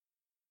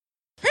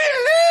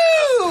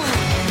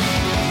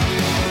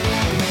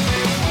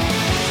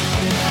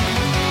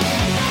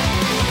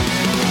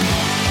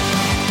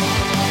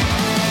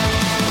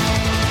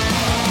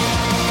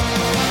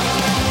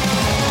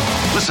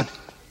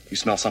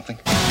smell something?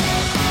 Put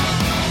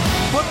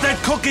that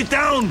cookie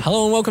down!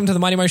 Hello and welcome to the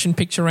Mighty Motion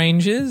Picture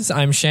Rangers.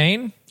 I'm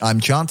Shane. I'm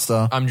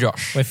Chancellor. I'm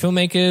Josh. We're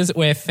filmmakers,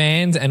 we're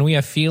fans, and we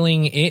are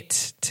feeling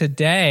it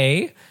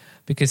today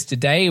because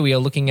today we are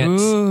looking at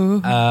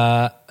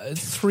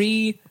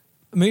three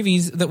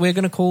movies that we're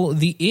going to call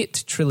the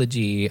IT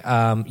Trilogy.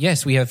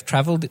 Yes, we have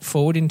travelled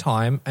forward in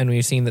time and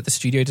we've seen that the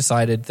studio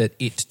decided that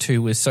It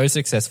 2 was so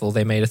successful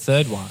they made a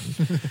third one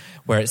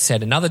where it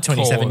said another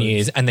 27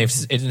 years and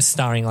it is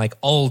starring like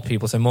old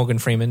people. So Morgan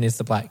Freeman is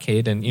the black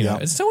kid and you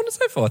know, so on and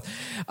so forth.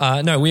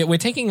 No, we're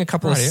taking a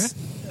couple of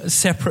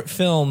separate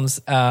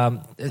films.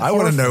 I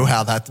want to know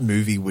how that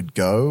movie would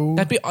go.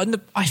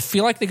 I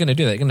feel like they're going to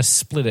do that. They're going to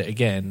split it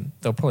again.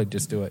 They'll probably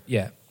just do it.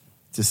 Yeah.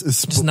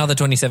 Just another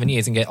 27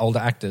 years and get older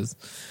actors.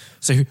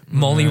 So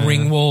Molly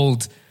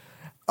Ringwald.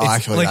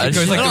 Actually, it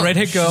goes like the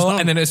redhead girl,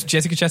 and then it's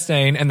Jessica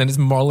Chastain, and then it's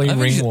Molly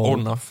Ringwald. She's old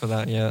enough for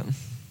that yet.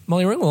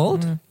 Molly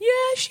Ringwald?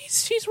 Yeah,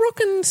 she's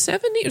rocking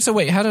 70. So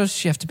wait, how does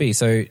she have to be?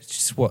 So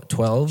she's what,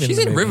 12? She's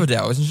in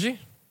Riverdale, isn't she?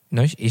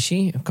 No, is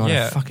she? God,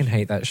 yeah. I fucking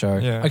hate that show.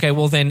 Yeah. Okay,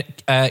 well then,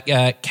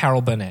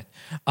 Carol Burnett.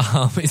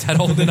 Is that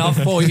old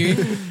enough for you?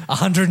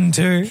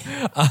 102?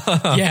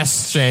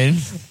 Yes, Shane.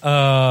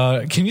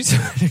 Can you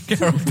see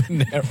Carol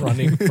Burnett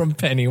running from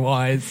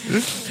Pennywise?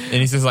 And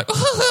he's just like...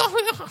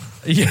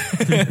 Yeah.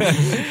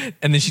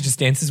 And then she just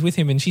dances with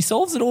him and she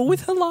solves it all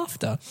with her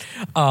laughter.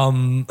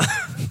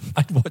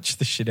 I'd watch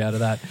the shit out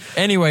of that.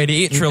 Anyway,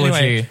 the It Trilogy.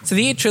 Anyway, so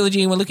the It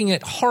Trilogy, and we're looking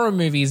at horror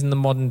movies in the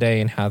modern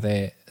day and how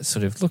they're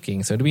sort of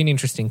looking. So it'll be an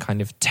interesting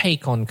kind of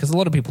take on, because a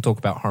lot of people talk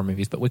about horror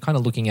movies, but we're kind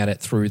of looking at it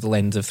through the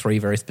lens of three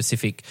very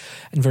specific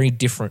and very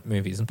different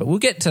movies. But we'll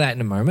get to that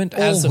in a moment.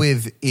 All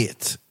with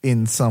it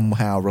in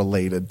somehow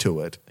related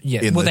to it.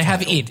 Yeah, well, they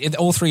have it.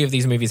 All three of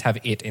these movies have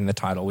it in the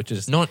title, which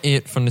is... Not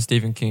It from the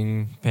Stephen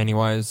King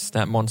Pennywise,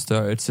 that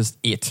monster. It's just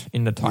It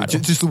in the title.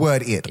 Just the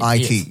word it,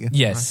 I-T.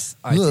 Yes.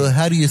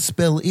 How do you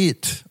spell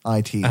it,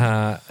 I-T?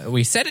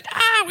 We said it.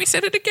 We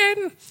said it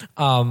again.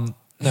 No,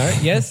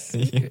 yes.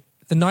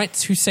 The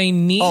Knights Who Say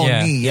Ni. Oh,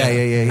 Ni.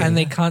 Yeah. And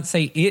they can't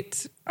say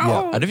it.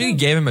 Yeah. I don't think you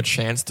gave him a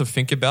chance to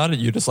think about it.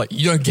 You're just like,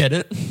 you don't get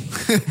it.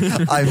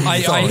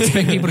 I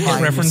expect people to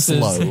get references.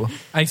 Slow.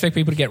 I expect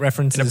people to get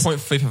references. In a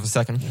 0.5 of a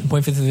second.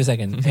 0.5 of a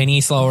second.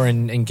 Any slower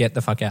and get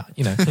the fuck out,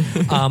 you know.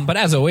 But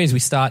as always, we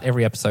start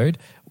every episode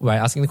by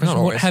asking the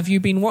question, what have you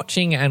been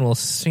watching? And we'll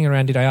swing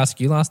around. Did I ask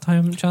you last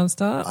time,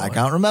 Chanstar? I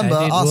can't remember.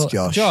 Ask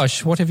Josh.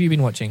 Josh, what have you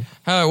been watching?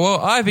 Well,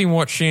 I've been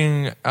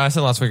watching, I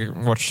said last week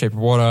I watched Shape of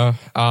Water,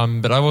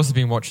 but I've also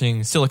been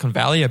watching Silicon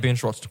Valley. I've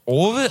binge watched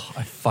all of it.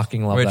 I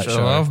fucking love that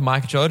show. I love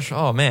Mike Judge.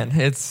 Oh man,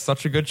 it's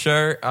such a good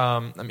show.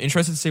 I'm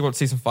interested to see what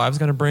season 5 is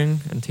going to bring,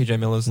 and TJ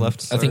Miller's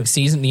left. So. I think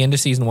the end of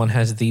season 1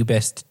 has the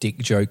best dick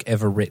joke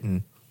ever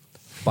written.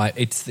 But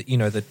it's what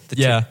does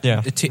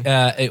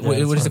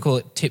it call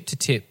it? Tip to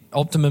tip,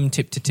 optimum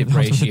tip to tip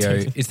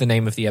ratio is the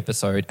name of the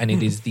episode, and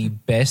it is the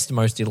best,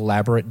 most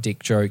elaborate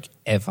dick joke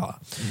ever.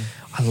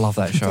 I love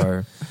that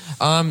show.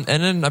 And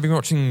then I've been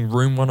watching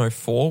Room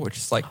 104, which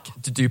is like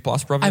the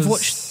Duplass brothers. I've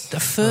watched the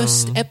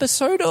first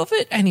episode of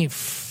it, and it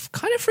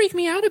kind of freaked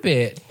me out a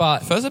bit. But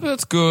first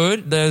episode's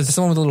good. There's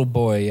someone with a little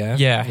boy,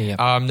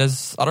 yeah.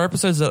 There's other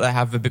episodes that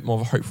have a bit more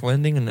of a hopeful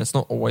ending, and it's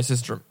not always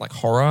just like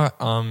horror.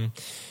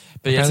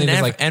 But yeah, it's an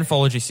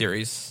anthology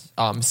series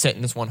set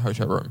in this one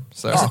hotel room.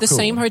 So is it the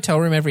same hotel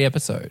room every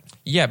episode?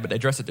 Yeah, but they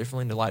dress it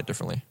differently and they light it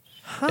differently.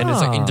 And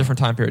it's like in different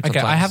time periods. Okay,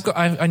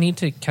 I need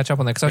to catch up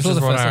on that because I saw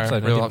the first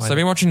episode. So I've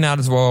been watching that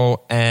as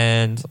well,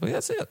 and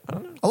that's it. I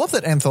don't know. I love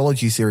that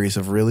anthology series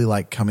have really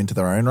like come into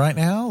their own right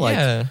now. Like,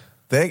 yeah.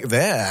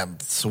 They're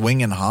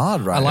swinging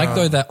hard right now. I like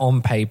though that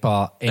on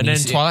paper... And then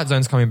Twilight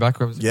Zone's coming back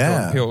with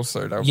Peele,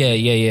 so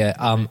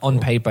on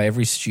paper,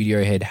 every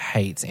studio head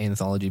hates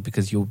anthology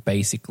because you're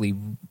basically...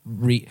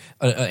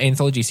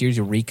 anthology series,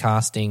 you're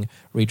recasting,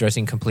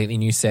 redressing completely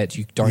new sets.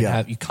 You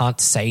you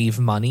can't save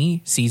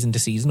money season to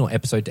season or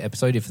episode to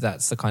episode if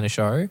that's the kind of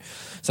show.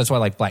 So that's why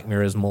like Black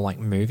Mirror is more like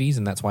movies,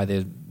 and that's why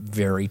they're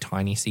very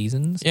tiny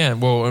seasons. Yeah,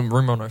 well, and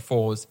Room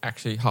 104 is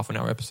actually half an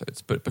hour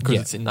episodes, but because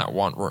it's in that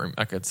one room,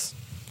 like it's...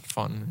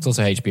 fun. It's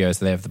also HBO,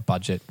 so they have the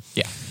budget.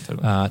 Yeah,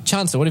 totally.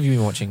 Chancellor, what have you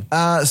been watching?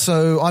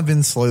 So I've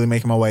been slowly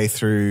making my way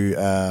through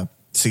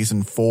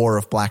season 4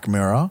 of Black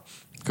Mirror.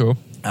 Cool.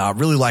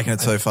 Really liking it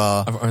so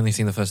far. I've only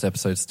seen the first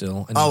episode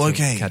still. I need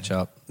to catch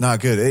up. No,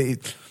 good.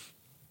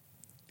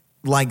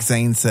 Like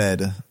Zane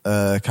said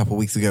a couple of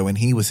weeks ago when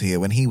he was here,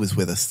 when he was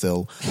with us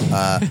still,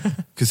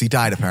 because he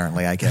died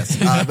apparently, I guess.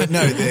 But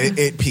no,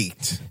 it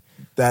peaked.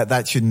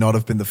 That should not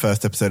have been the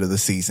first episode of the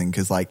season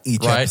because like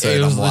each episode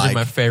it was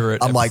my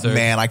favorite. I'm like,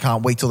 man, I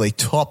can't wait till they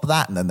top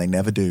that, and then they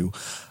never do.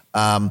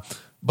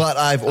 But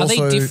I've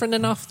also... Are they different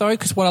enough though?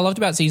 Because what I loved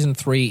about season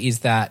 3 is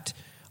that,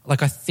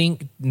 like, I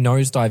think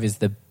Nosedive is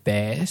the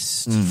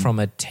best from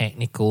a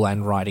technical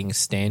and writing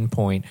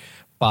standpoint,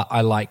 but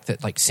I like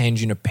that like San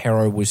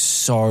Junipero was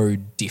so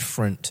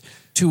different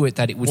to it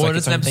that it was like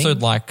its an own episode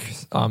thing. like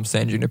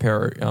San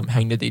Junipero,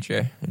 Hang the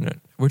DJ in it,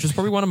 which is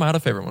probably one of my other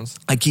favorite ones.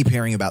 I keep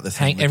hearing about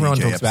this. Everyone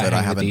DJ talks about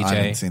episode. Hang the DJ. I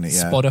haven't seen it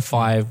yet.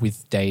 Spotify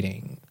with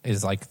dating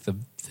is like the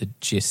the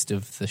gist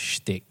of the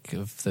shtick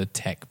of the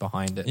tech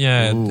behind it.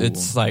 Yeah, Ooh.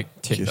 it's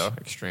like Tinder Just-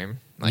 extreme.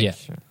 Like, Yeah.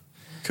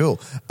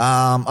 Cool.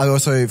 I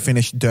also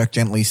finished Dirk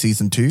Gently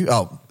season 2.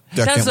 Oh,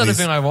 Dirk That's the other Gently's-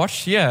 thing I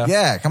watched. Yeah.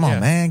 Yeah, come on, Yeah.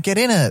 man, get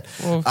in it.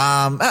 Well-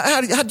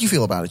 how do you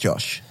feel about it,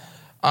 Josh?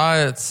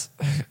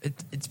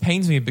 It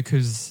pains me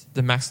because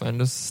the Max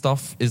Landis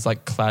stuff is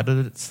like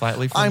clouded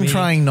slightly for I'm me.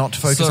 trying not to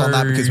focus on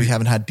that So- because we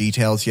haven't had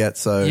details yet.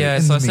 So Yeah,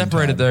 in so I the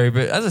separated meantime- though.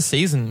 But as a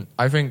season,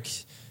 I think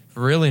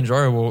really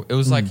enjoyable. It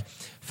was like,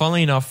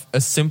 funnily enough,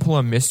 a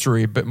simpler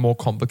mystery, but more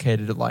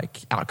complicated like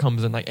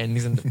outcomes and like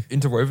endings and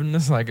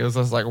interwovenness. Like it was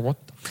just like, what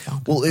the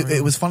fuck? Well,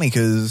 it was funny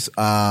because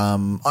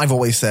I've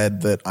always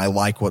said that I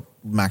like what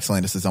Max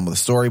Landis has done with the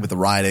story, with the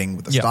writing,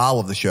 with the Yeah. style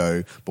of the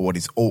show. But what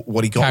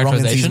he got wrong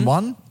in season Characterization?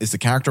 1 is the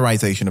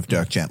characterization of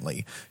Dirk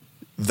Gently.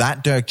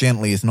 That Dirk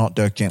Gently is not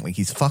Dirk Gently.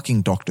 He's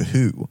fucking Doctor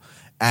Who.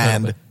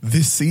 And Totally.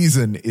 this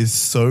season is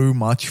so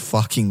much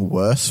fucking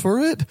worse for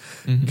it.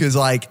 Because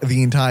like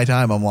the entire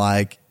time I'm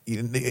like,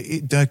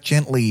 Dirk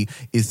Gently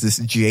is this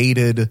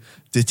jaded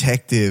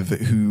detective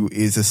who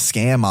is a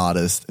scam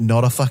artist,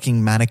 not a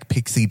fucking manic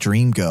pixie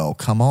dream girl.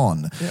 Come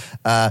on.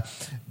 But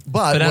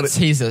But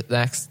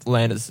that's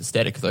Landis'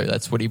 aesthetic though.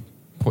 That's what he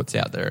puts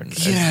out there. And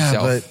yeah,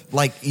 himself. but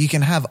like you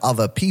can have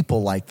other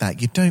people like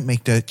that. You don't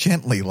make Dirk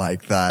Gently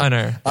like that. I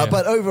know, yeah.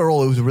 But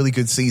overall, it was a really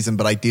good season.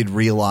 But I did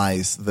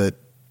realize that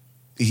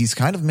he's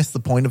kind of missed the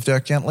point of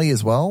Dirk Gently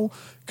as well.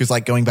 Because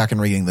like going back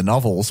and reading the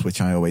novels, which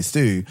I always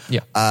do,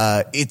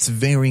 it's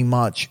very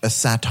much a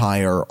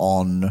satire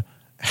on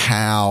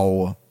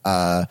how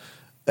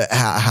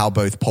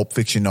both pulp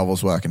fiction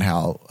novels work and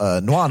how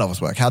noir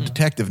novels work, how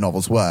detective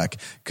novels work.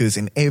 Because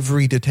in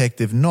every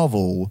detective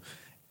novel,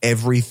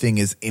 everything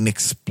is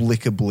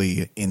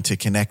inexplicably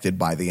interconnected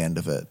by the end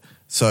of it.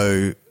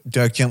 So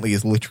Dirk Gently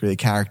is literally a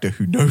character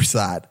who knows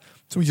that.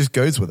 So he just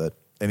goes with it.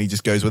 And he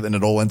just goes with it and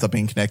it all ends up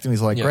being connected. And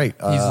he's like, Yeah. great,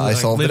 He's I like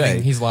solved the living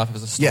day. his life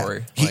as a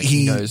story. Yeah. Like,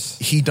 he knows.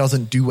 He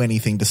doesn't do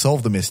anything to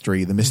solve the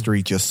mystery. The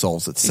mystery just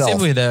solves He's itself.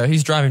 simply there.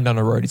 He's driving down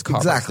a road. His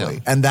car breaks Exactly.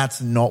 down. And that's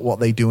not what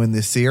they do in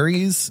this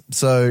series.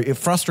 So it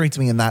frustrates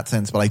me in that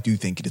sense, but I do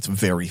think it's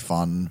very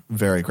fun,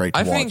 very great to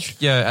I watch. think,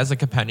 yeah, as a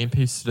companion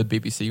piece to the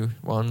BBC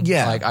one,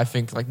 Yeah. like I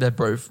think like they're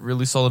both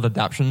really solid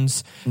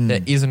adaptations.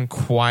 That isn't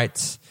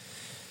quite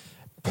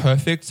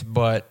perfect,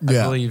 but I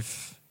Yeah.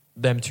 believe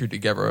them two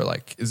together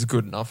like is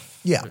good enough.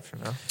 Yeah. For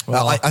now.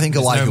 Well, I think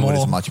there's Elijah no Wood is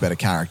more. a much better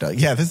character.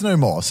 Yeah, there's no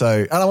more. So,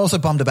 and I'm also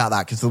bummed about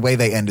that because the way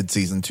they ended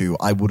season 2,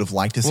 I would have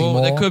liked to see Well,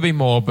 more. there could be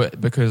more, but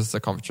because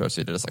the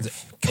controversy, they just like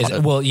cut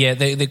it. Well, yeah,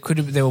 they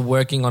were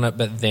working on it,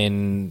 but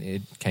then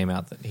it came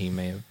out that he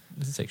may have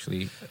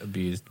sexually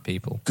abused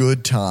people.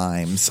 Good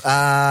times.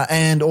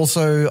 And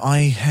also, I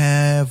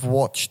have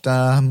watched.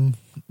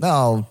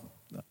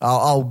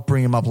 I'll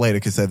bring them up later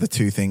because they're the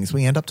two things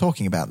we end up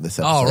talking about in this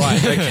episode. Oh, right.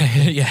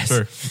 Okay.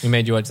 Yes. We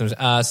made you watch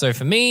them. So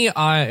for me,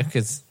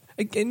 because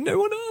again, no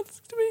one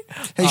asked me.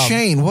 Hey,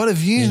 Shane, what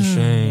have you?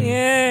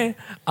 Yeah.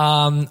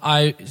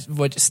 I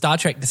watched Star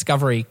Trek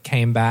Discovery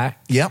came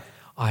back. Yep.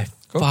 I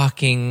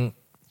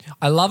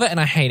love it and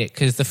I hate it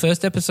because the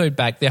first episode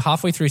back, they're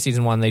halfway through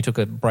season 1, they took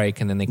a break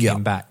and then they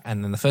came back.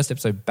 And then the first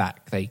episode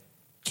back, they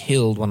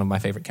killed one of my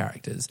favorite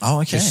characters. Oh,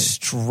 okay. Just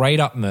straight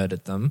up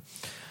murdered them.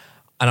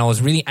 And I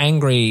was really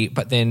angry,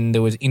 but then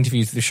there was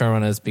interviews with the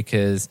showrunners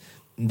because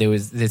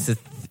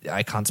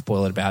I can't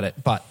spoil it about it,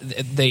 but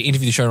they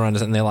interviewed the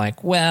showrunners and they're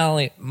like, well,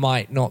 it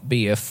might not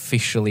be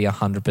officially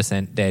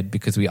 100% dead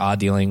because we are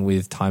dealing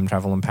with time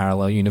travel and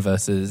parallel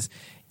universes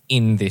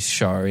in this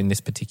show, in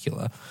this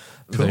particular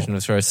version of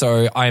the show.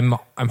 So I'm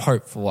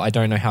hopeful. I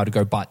don't know how to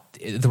go, but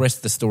the rest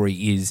of the story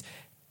is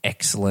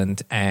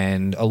excellent.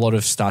 And a lot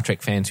of Star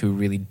Trek fans who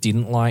really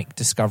didn't like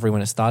Discovery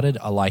when it started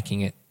are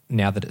liking it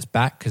now that it's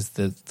back because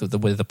the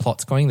way the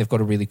plot's going, they've got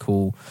a really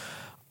cool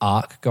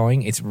arc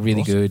going. It's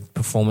really good.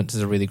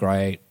 Performances are really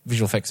great.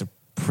 Visual effects are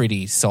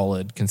pretty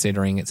solid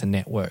considering it's a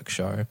network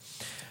show.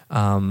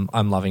 I'm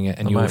loving it.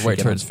 And I you might wait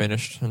till get it's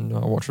finished and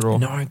I'll watch it all.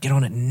 no, get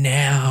on it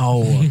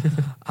now.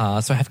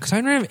 Because I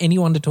don't have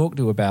anyone to talk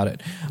to about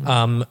it.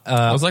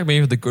 I was like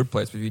maybe The Good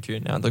Place with you two.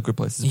 Now The Good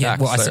Place is Yeah,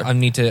 back. well, so. I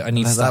need to.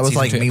 That Start was season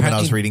like 2. me when I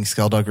was Apparently- reading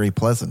Skullduggery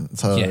Pleasant.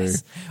 So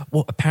Yes.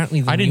 Well,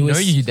 apparently I didn't know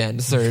you then,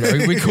 so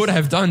we could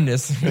have done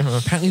this.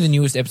 Apparently, the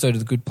newest episode of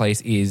The Good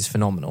Place is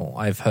phenomenal.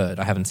 I've heard.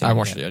 I haven't seen. I it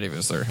watched yet. it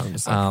either, so I'm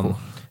just like, cool.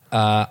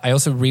 I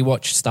also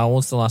rewatched Star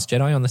Wars: The Last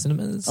Jedi on the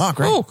cinemas. Oh,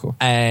 great. Oh, cool.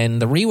 And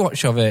the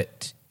rewatch of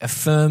it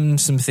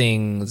affirmed some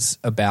things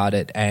about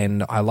it,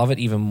 and I love it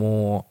even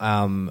more.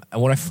 And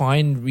what I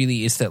find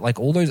really is that like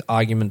all those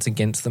arguments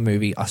against the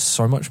movie are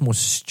so much more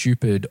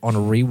stupid on a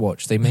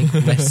rewatch. They make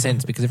less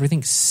sense because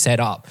everything's set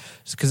up.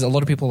 Because a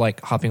lot of people like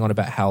harping on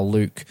about how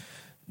Luke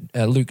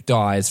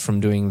dies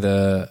from doing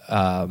the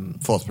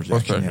Force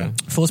projection. Yeah.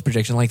 force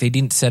projection. Like they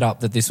didn't set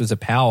up that this was a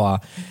power,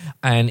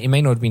 and it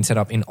may not have been set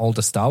up in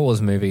older Star Wars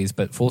movies,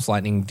 but Force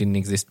lightning didn't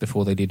exist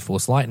before they did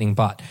Force lightning.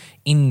 But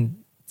in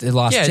The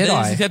Last Yeah,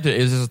 Jedi, except it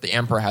is just the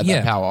Emperor had Yeah.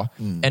 that power,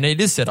 and it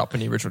is set up in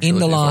the original in trilogy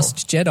The as well.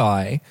 Last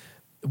Jedi,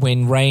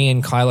 when Rey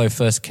and Kylo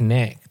first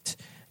connect,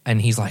 And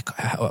he's like,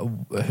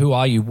 who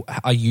are you?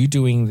 Are you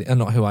doing,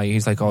 not who are you?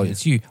 He's like, oh,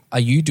 it's you. Are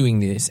you doing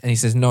this? And he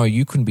says, no,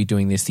 you couldn't be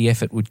doing this. The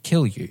effort would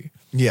kill you.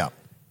 Yeah.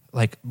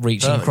 Like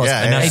reaching Oh, across.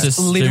 yeah, And yeah, it's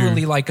yeah.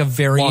 literally like a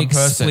very One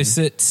person.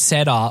 explicit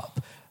setup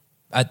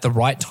at the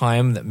right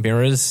time that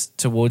mirrors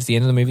towards the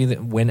end of the movie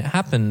that when it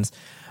happens.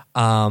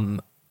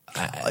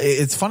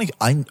 It's funny.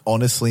 I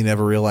honestly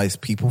never realized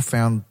people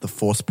found the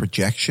force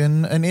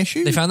projection an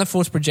issue. They found the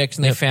force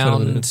projection. They Yep,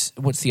 found,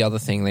 totally. what's the other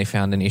thing they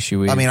found an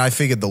issue with? I mean, I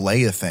figured the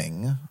Leia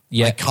thing.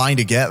 Yeah. I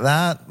kind of get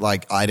that.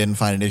 Like, I didn't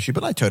find an issue,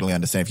 but I totally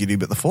understand if you do.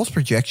 But the force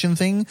projection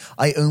thing,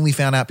 I only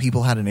found out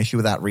people had an issue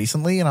with that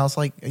recently, and I was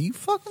like, are you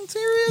fucking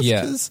serious?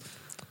 Yeah. Because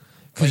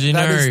Like,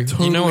 that is you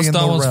totally know what in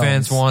Star the Wars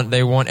fans realms. want?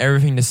 They want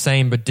everything the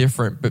same but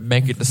different, but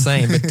make it the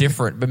same but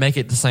different, but make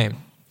it the same.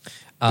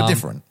 But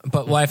different.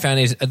 But what I found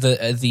is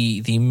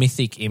the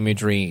mythic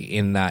imagery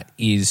in that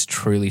is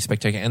truly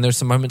spectacular. And there's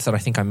some moments that I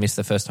think I missed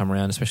the first time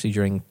around, especially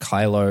during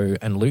Kylo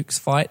and Luke's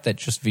fight. That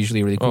just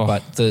visually really cool. Oh.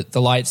 But the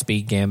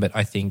Lightspeed Gambit,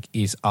 I think,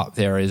 is up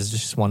there as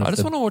just one of I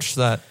just the. want to watch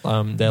that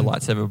their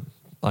lightsaber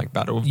like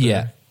battle. With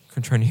Yeah. the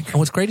Contronian. And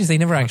what's great is they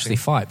never actually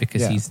fight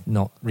because Yeah. he's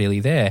not really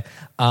there.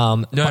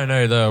 No,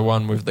 the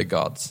one with the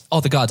gods.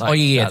 Oh, the guards. Like, Oh,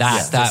 yeah,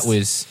 that's that just-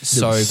 was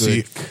so was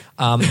good. sick.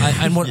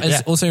 And what is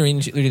Yeah. also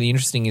really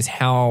interesting is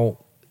how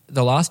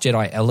The Last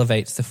Jedi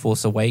elevates The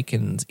Force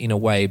Awakens in a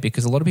way,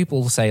 because a lot of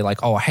people say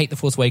like, oh, I hate The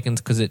Force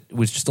Awakens because it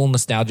was just all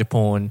nostalgia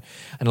porn,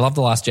 and I love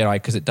The Last Jedi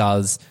because it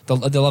does. The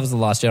love of The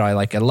Last Jedi,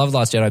 like I love The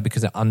Last Jedi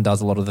because it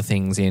undoes a lot of the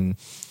things in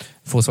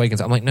Force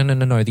Awakens. I'm like,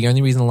 no. The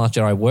only reason The Last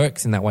Jedi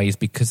works in that way is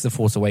because The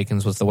Force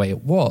Awakens was the way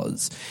it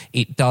was.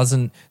 It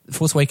doesn't. The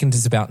Force Awakens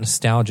is about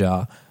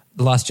nostalgia.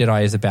 The Last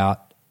Jedi is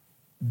about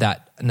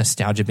that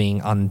nostalgia being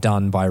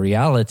undone by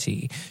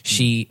reality.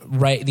 The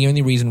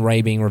only reason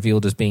Rey being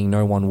revealed as being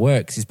no one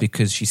works is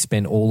because she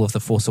spent all of The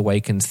Force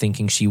Awakens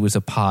thinking she was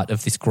a part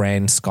of this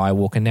grand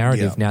Skywalker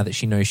narrative. Yeah. Now that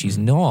she knows she's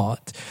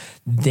not,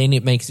 then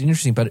it makes it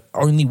interesting, but it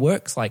only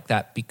works like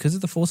that because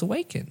of The Force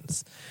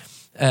Awakens.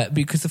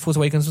 Because The Force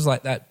Awakens was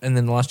like that, and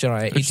then The Last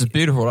Jedi. Which is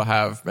beautiful to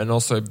have, and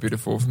also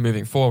beautiful for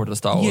moving forward the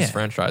Star Wars Yeah.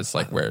 franchise.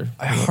 Like where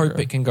I hope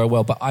it can go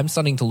well, but I'm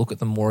starting to look at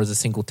them more as a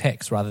single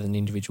text rather than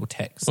individual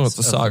texts. Well, it's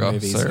a of the saga,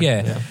 movies. so,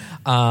 yeah.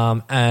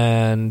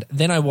 And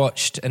then I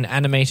watched an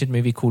animated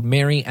movie called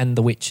Mary and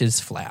the Witch's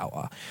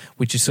Flower,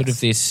 which is sort of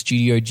this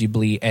Studio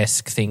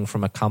Ghibli-esque thing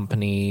from a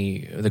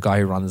company. The guy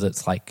who runs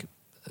it's like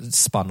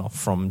spun off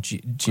from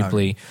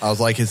Ghibli. I was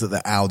like, is it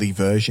the Audi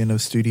version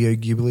of Studio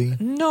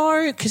Ghibli?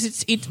 No, because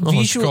it's Oh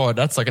visual. God,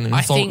 that's like an I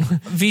insult.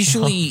 think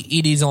visually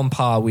it is on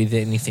par with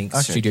anything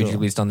Okay, Studio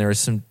cool. Ghibli's done. There are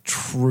some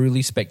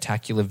truly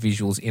spectacular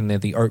visuals in there.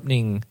 The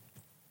opening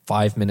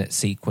 5-minute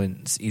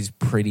sequence is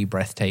pretty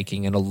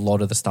breathtaking, and a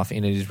lot of the stuff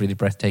in it is really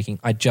breathtaking.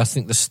 I just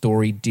think the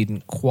story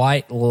didn't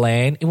quite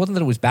land. It wasn't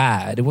that it was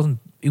bad. It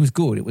was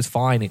good. It was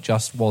fine. It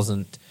just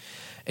wasn't.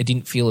 It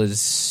didn't feel as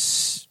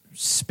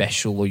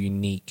special or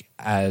unique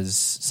as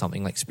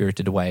something like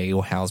Spirited Away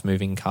or Howl's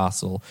Moving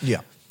Castle.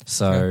 Yeah.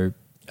 So,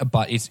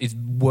 but it's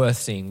worth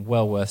seeing.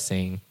 Well worth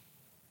seeing.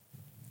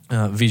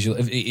 Visual,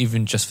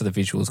 even just for the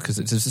visuals, because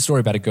it's a story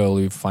about a girl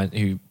who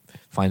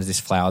finds this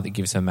flower that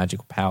gives her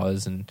magical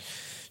powers, and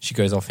she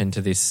goes off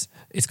into this.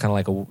 It's kind of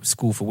like a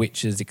school for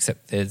witches,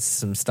 except there's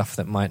some stuff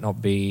that might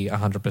not be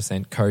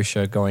 100%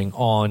 kosher going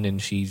on,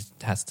 and she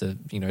has to,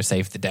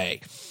 save the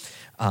day.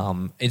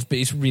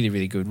 It's really,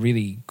 really good,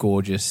 really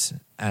gorgeous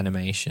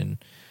animation.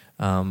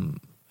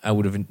 I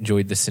would have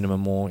enjoyed the cinema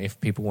more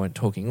if people weren't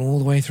talking all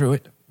the way through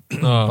it.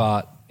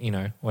 But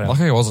whatever.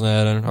 Luckily I wasn't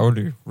there, and I would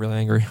be really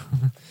angry.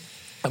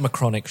 I'm a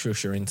chronic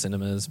shusher in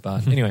cinemas,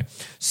 but anyway.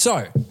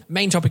 So,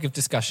 main topic of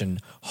discussion: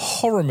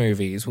 horror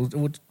movies.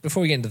 We'll,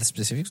 before we get into the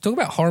specifics, talk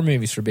about horror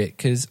movies for a bit,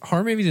 because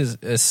horror movies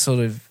are sort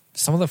of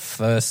some of the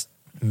first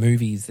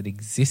movies that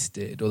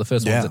existed, or the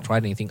first ones that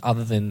tried anything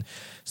other than.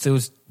 So there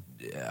was.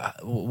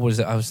 What is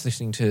it? I was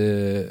listening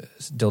to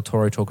Del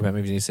Toro talk about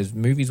movies, and he says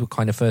movies were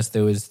kind of first.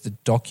 There was the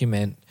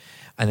document,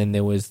 and then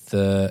there was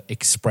the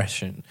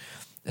expression.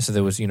 So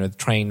there was, the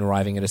train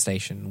arriving at a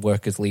station,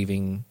 workers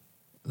leaving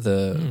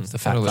the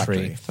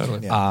factory.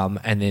 Totally.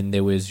 And then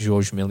there was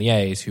Georges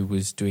Méliès, who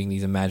was doing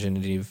these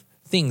imaginative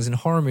things, and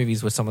horror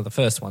movies were some of the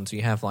first ones. So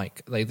you have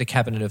like the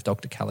Cabinet of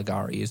Dr.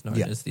 Caligari is known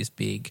as this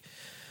big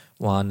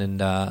one, and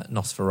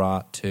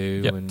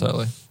Nosferatu. Yep, and,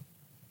 totally.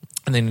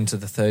 And then into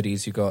the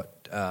 30s, you got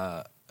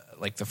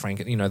like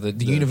the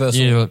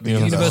Universal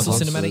Universal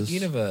Cinematic monsters.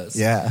 Universe.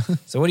 Yeah.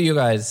 So what are you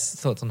guys'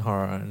 thoughts on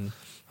horror and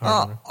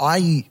horror?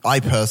 I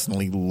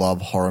personally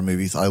love horror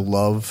movies. I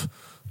love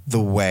the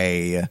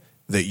way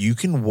that you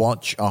can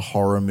watch a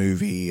horror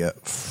movie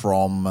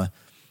from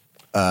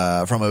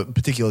a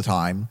particular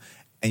time,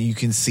 and you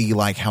can see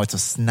like how it's a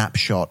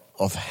snapshot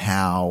of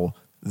how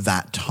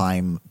that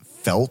time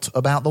felt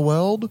about the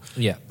world.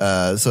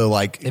 Yeah. So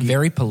like They're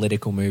very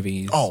political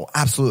movies. Oh,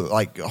 absolutely.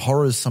 Like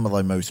horror is some of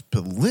the most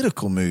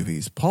political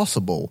movies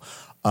possible.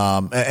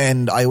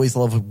 And I always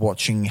love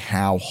watching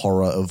how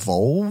horror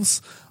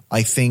evolves.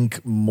 I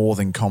think more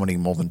than comedy,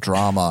 more than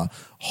drama,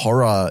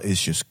 horror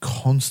is just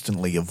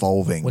constantly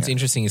evolving. What's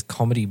interesting is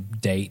comedy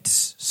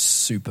dates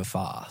super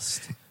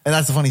fast. And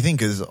that's the funny thing,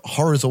 because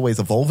horror is always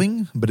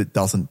evolving, but it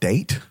doesn't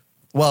date.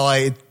 Well,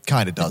 it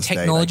kind of does.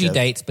 Technology date, I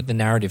guess. dates, but the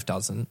narrative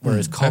doesn't.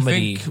 Whereas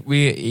comedy, I think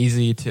we're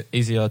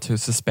easier to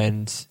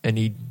suspend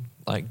any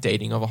like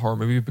dating of a horror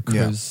movie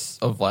because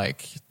of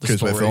like the Because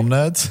story. we're film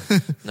nerds.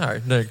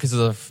 No, because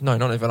of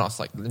not even us.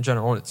 Like in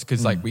general, it's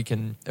because like we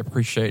can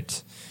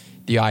appreciate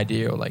the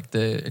idea or like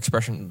the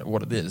expression of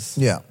what it is.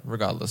 Yeah.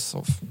 Regardless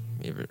of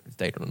if it's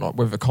dated or not.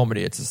 With a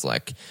comedy, it's just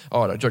like,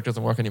 oh, the joke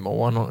doesn't work anymore.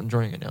 Why not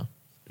enjoying it now?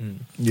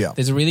 Yeah.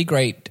 there's a really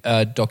great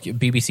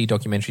BBC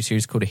documentary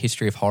series called A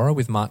History of Horror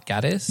with Mark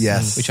Gatiss,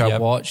 Yes. which I Yep.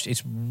 watched.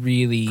 It's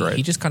really Great.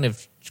 he just kind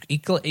of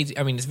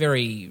I mean,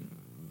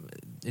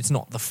 it's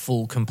not the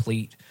full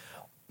complete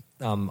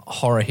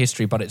horror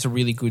history, but it's a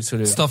really good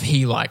sort of Stuff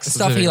he likes.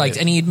 stuff he likes,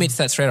 and he admits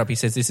that straight up. He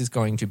says this is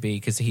going to be,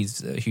 because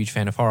he's a huge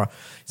fan of horror,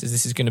 he says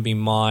this is going to be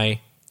my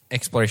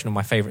exploration of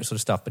my favorite sort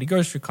of stuff. But he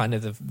goes through kind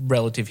of the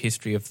relative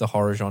history of the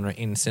horror genre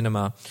in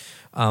cinema.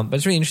 But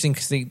it's really interesting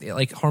because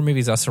like horror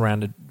movies are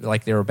surrounded,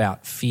 like they're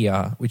about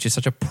fear, which is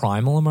such a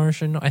primal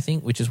emotion, I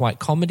think, which is why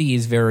comedy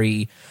is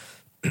very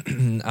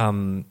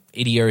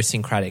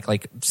idiosyncratic.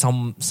 Like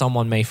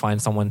someone may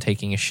find someone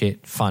taking a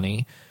shit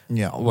funny,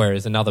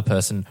 whereas another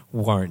person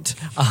won't.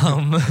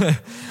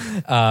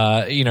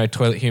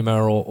 Toilet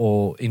humor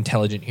or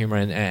intelligent humor,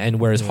 and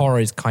whereas horror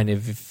is kind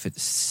of, if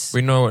it's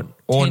We know it,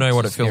 all know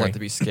what it feels scary. like to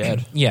be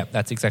scared. Yeah,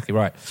 that's exactly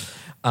right.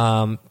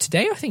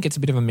 Today, I think it's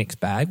a bit of a mixed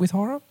bag with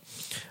horror.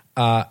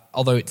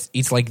 Although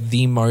it's like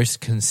the most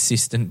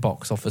consistent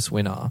box office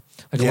winner.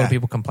 Like a lot of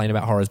people complain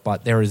about horrors,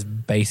 but there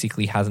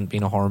basically hasn't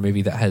been a horror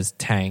movie that has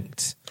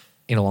tanked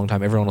in a long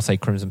time. Everyone will say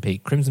Crimson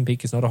Peak. Crimson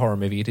Peak is not a horror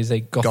movie. It is a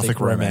gothic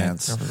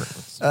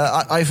romance.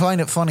 I find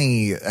it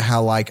funny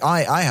how like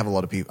I have a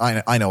lot of people.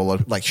 I know a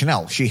lot of, like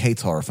Chanel. She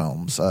hates horror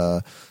films.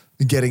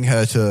 Getting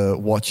her to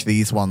watch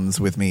these ones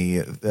with me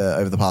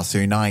over the past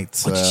 2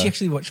 nights. Did she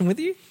actually watch them with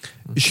you?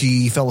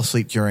 She fell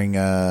asleep during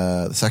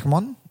the second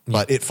one.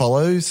 But It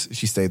Follows,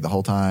 she stayed the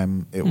whole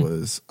time. It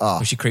was...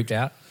 Was she creeped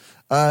out?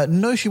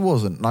 No, she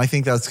wasn't. And I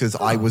think that's because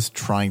I was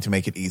trying to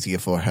make it easier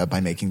for her by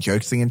making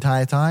jokes the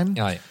entire time.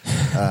 Oh, yeah.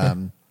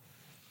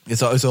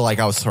 So like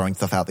I was throwing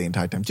stuff out the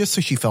entire time just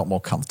so she felt more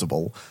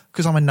comfortable,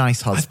 because I'm a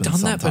nice husband I've done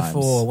sometimes. that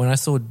before when I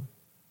saw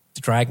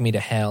Drag Me to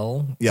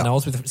Hell. Yeah. And I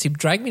was with...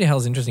 Drag Me to Hell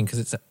is interesting because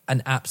it's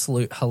an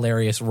absolute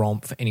hilarious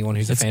romp for anyone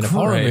who's a It's fan of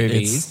horror great.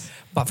 movies.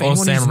 But for Or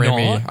anyone Sam who's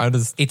Raimi.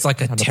 not, it's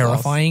like a kind of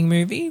terrifying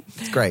movie.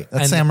 It's great.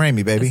 That's And Sam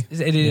Raimi, baby.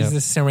 It is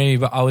the Sam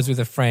Raimi, but I was with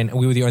a friend and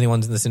we were the only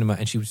ones in the cinema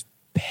and she was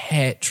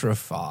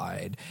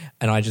petrified.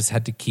 And I just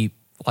had to keep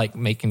like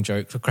making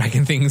jokes or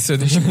cracking things so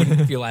that she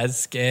wouldn't feel as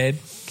scared.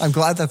 I'm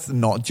glad that's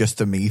not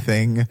just a me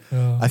thing.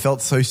 I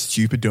felt so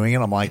stupid doing it.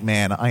 I'm like,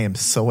 man, I am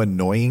so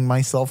annoying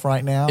myself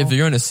right now. If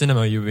you're in a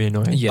cinema, you'd be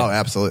annoying. Yeah. Oh,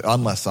 absolutely.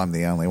 Unless I'm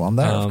the only one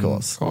there, of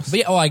course. But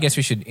yeah, I guess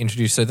we should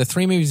introduce. So the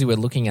 3 movies that we're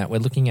looking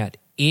at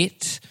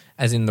It,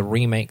 as in the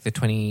remake, the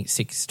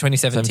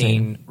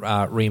 2017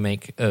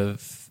 remake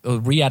of, or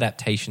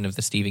readaptation of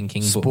the Stephen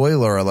King book.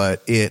 Spoiler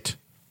alert, It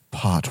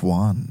Part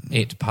 1.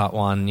 It Part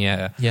 1,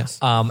 yeah. Yes.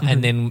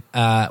 And then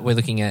we're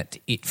looking at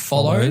It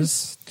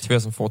Follows.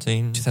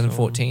 2014.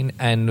 2014,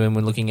 and when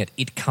we're looking at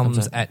It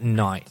Comes at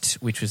Night,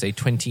 which was a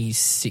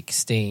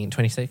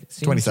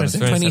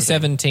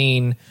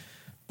 2017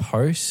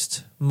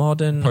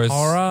 post-modern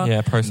horror.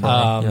 Yeah,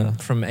 post-horror.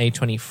 From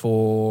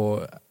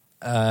A24.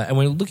 And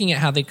we're looking at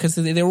how because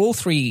they're all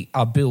 3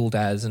 are billed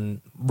as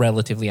and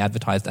relatively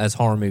advertised as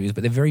horror movies,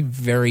 but they're very,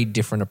 very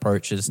different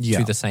approaches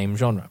to the same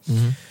genre.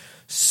 Mm-hmm.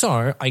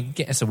 So I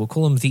guess we'll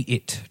call them the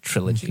It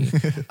Trilogy.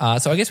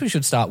 So I guess we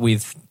should start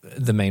with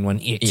the main one,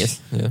 It.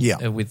 Yes.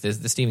 Yeah. With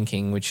the Stephen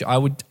King, which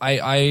I'm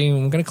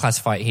going to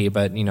classify it here,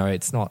 but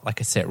it's not like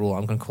a set rule.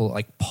 I'm going to call it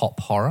like pop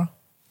horror.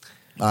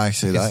 I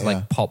see that, It's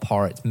like pop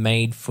horror. It's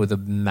made for the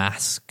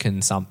mass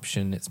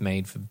consumption. It's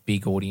made for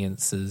big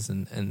audiences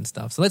and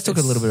stuff. So let's talk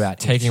a little bit about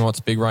taking It.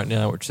 what's big right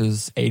now, which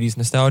is 80s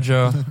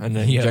nostalgia, and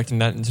then injecting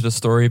that into the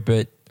story,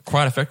 but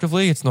quite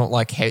effectively. It's not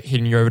like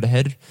hitting you over the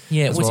head.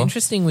 Yeah, as what's well.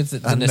 interesting with the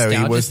No, nostalgia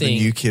he was thing... the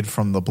new kid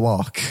from the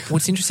block.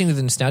 What's interesting with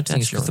the nostalgia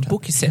thing is because the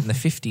book is set in the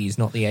 50s,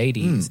 not the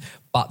 80s.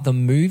 But the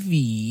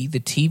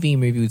TV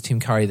movie with Tim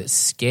Curry that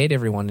scared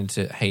everyone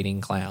into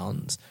hating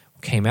clowns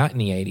came out in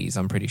the 80s,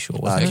 I'm pretty sure.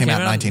 It came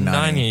out in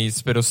 1990.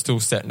 90s, but it was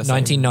still set in the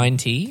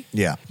 1990?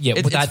 Yeah. Yeah,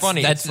 but It's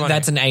funny. That's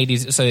an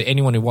 80s. So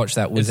anyone who watched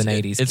that was an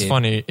 80s kid. It's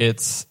funny.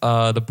 It's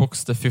the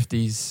book's the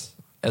 50s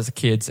as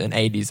kids and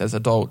 80s as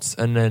adults,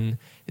 and then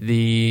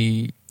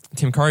the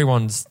Tim Curry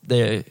ones,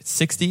 they're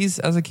 60s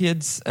as a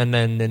kids, and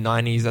then the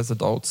 90s as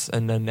adults,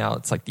 and then now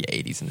it's like the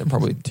 80s, and then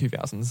probably the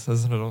 2000s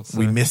as an adult. So.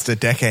 We missed a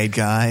decade,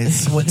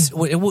 guys.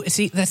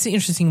 See, that's the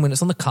interesting when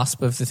it's on the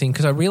cusp of the thing,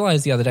 because I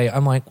realized the other day,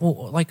 I'm like,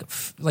 well,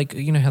 like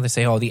you know how they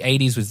say, oh, the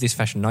 80s was this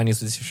fashion, 90s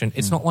was this fashion.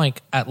 It's not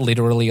like at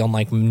literally on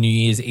like New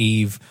Year's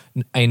Eve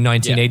in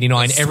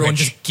 1989, everyone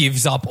just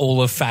gives up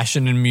all of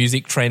fashion and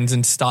music trends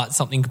and starts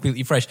something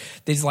completely fresh.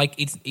 There's like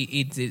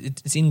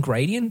it's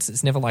ingredients.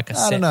 It's never like a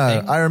set I don't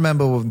know. thing. I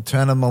remember with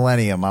turn of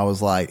millennium, I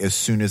was like, as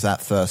soon as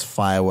that first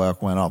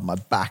firework went off, my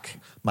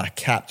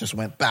cap just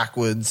went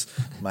backwards,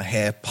 my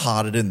hair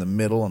parted in the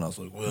middle, and I was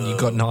like, whoa. You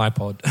got an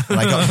iPod. And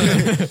I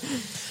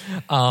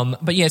got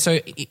But yeah, so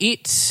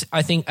it,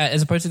 I think,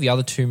 as opposed to the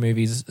other two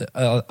movies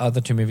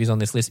on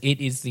this list,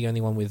 it is the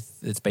only one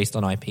that's based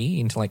on IP,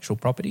 intellectual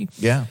property.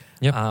 yeah.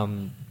 Yep. I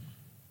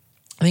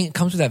think it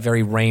comes with that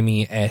very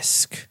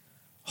Raimi-esque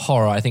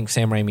horror. I think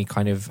Sam Raimi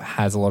kind of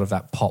has a lot of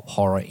that pop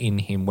horror in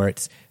him where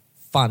it's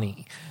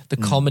funny. The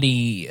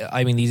comedy,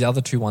 I mean, these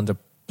other two ones are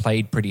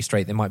played pretty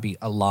straight. There might be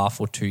a laugh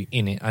or two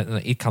in it.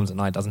 It Comes at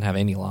Night doesn't have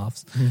any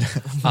laughs.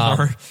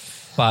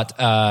 But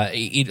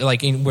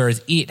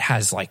whereas it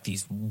has like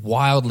these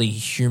wildly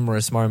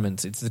humorous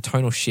moments. It's the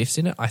tonal shifts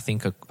in it, I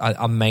think,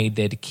 are made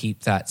there to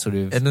keep that sort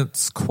of... And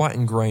it's quite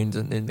ingrained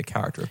in the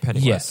character of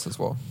Pennywise as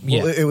well.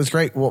 Yeah. Well, it was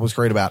great. What was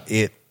great about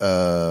it,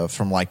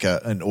 from like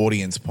an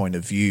audience point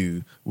of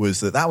view, was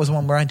that was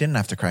one where I didn't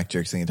have to crack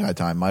jokes the entire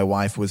time. My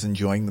wife was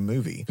enjoying the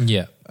movie,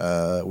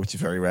 which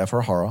is very rare for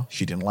a horror.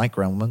 She didn't like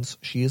Gremlins.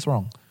 She is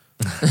wrong.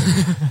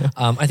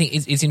 I think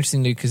it's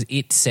interesting too because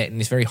it's set in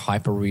this very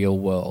hyper real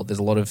world. There's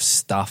a lot of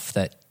stuff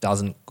that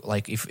doesn't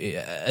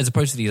as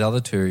opposed to these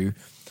other two,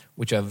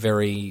 which are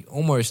very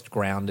almost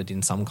grounded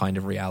in some kind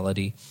of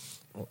reality.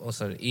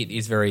 Also,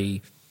 it's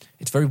very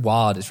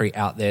wild. It's very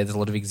out there. There's a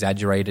lot of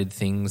exaggerated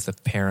things.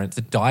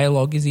 The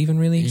dialogue is even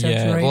really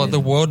exaggerated. Yeah, well, the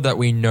world that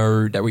we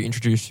know, that we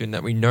introduced you, and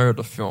that we know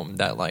the film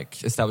that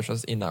like established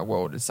us in that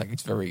world, it's like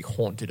it's very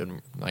haunted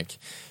and like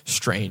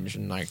strange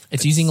and like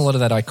it's using a lot of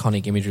that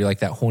iconic imagery, like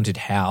that haunted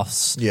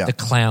house. Yeah. The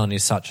clown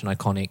is such an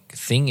iconic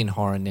thing in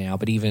horror now.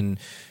 But even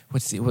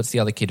what's the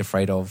other kid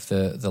afraid of?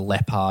 The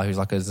leper who's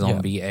like a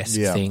zombie-esque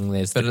thing.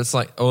 But it's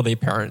like all the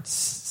parents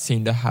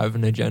seem to have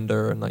an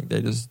agenda and like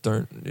they just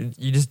don't.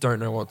 You just don't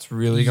know what's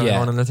really going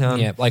on in the town.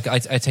 Yeah, like I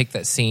take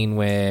that scene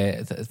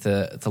where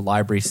the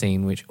library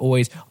scene, which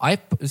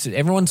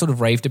everyone sort of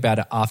raved about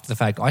it after the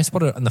fact. I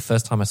spotted it on the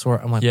first time I saw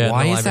it. I'm like,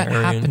 why is that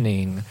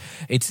happening?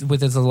 It's where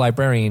there's a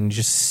librarian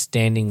just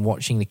standing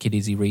watching the kid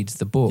as he reads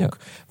the book.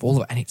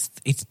 Yeah. And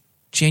it's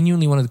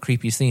genuinely one of the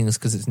creepiest things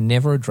because it's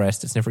never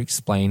addressed, it's never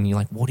explained. You're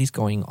like, what is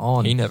going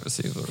on? He never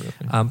sees it really.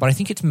 But I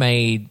think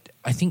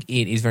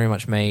it is very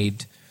much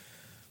made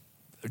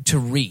to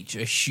reach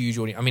a huge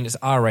audience. I mean, it's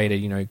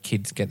R-rated,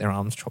 kids get their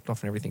arms chopped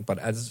off and everything, but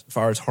as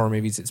far as horror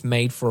movies, it's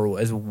made for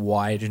as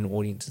wide an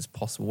audience as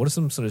possible. What are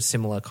some sort of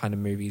similar kind of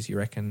movies you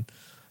reckon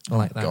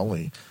like that?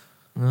 Golly.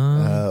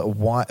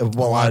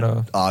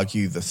 I'd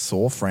argue the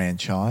Saw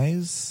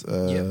franchise.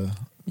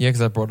 Yeah,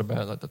 because I brought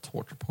about like the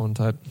torture porn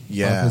type.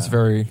 Yeah, it's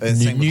very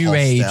new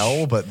age.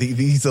 But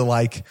these are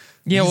like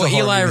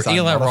Eli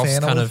Roth's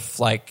kind of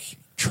like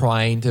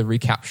trying to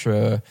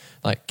recapture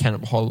like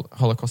Cannibal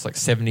Holocaust, like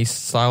 70s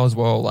style as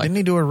well. Like, didn't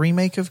he do a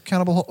remake of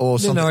Cannibal or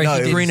something?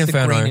 No, Green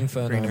Inferno. Green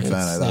Inferno.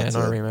 That's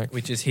not a remake.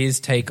 Which is his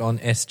take on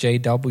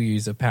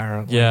SJWs,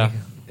 apparently. Yeah.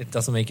 It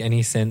doesn't make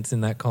any sense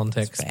in that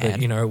context, but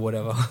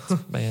whatever.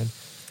 Man.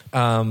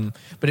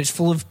 But it's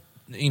full of,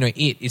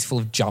 it is full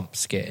of jump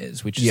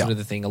scares, which is sort of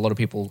the thing. A lot of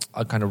people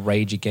are kind of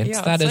rage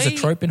against that as a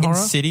trope in horror.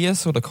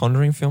 Insidious or the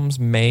Conjuring films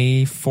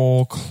may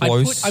fall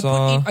closer.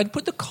 I'd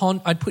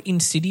put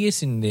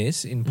Insidious in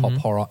this, in pop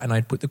horror, and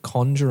I'd put The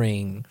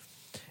Conjuring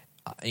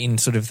in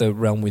sort of the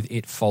realm with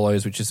It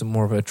Follows, which is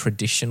more of a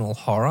traditional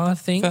horror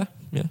thing. Fair.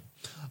 Yeah.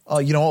 Oh,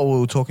 you know what we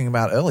were talking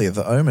about earlier?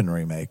 The Omen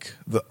remake.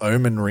 The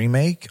Omen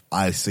remake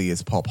I see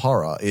as pop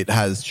horror. It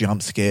has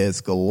jump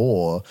scares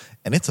galore,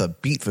 and it's a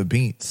beat for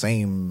beat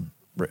same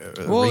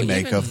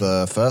remake of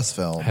the first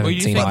film.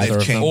 Haven't seen either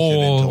of them.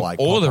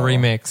 Or the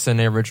remakes and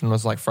the original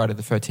was like Friday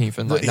the 13th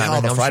and like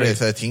Friday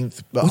the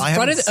 13th.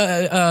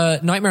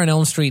 But Nightmare on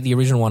Elm Street, the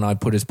original one,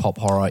 I'd put as pop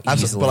horror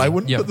easily. But I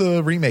wouldn't put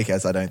the remake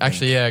as, I don't think.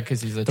 Actually, yeah,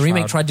 because he's a The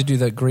remake tried to do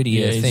the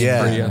grittier thing.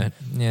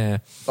 Yeah.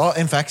 Oh,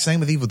 in fact, same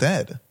with Evil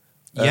Dead.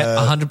 Yeah,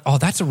 100. Oh,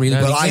 that's a really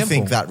good example. I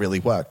think that really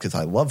worked because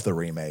I love the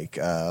remake.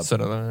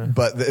 Sort of.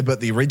 But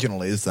the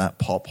original is that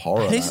pop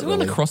horror. Are they still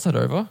going to cross that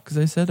over? Because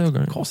they said they were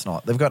going to. Of course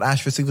not. They've got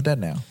Ash vs. Evil Dead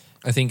now.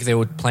 I think they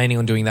were planning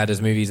on doing that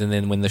as movies, and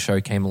then when the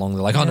show came along,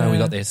 they're like, "Oh no, we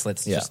got this.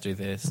 Let's just do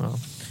this." Well,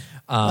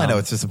 I know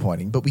it's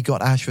disappointing, but we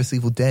got Ash vs.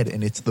 Evil Dead,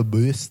 and it's the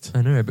best.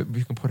 I know, but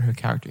we can put her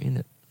character in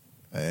it.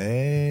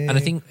 Hey. And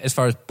I think as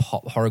far as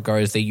pop horror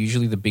goes, they're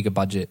usually the bigger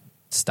budget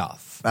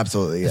stuff.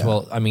 Absolutely, as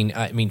well. I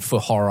mean, for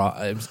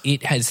horror,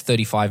 it has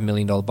 $35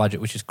 million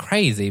budget, which is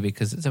crazy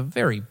because it's a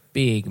very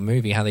big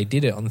movie. How they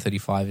did it on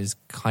 35 is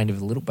kind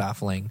of a little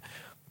baffling.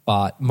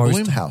 But most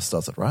Blumhouse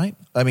does it, right?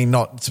 I mean,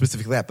 not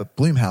specifically that, but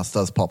Blumhouse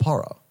does pop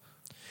horror.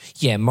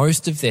 Yeah,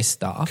 most of their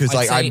stuff. Because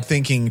I'd say- I'm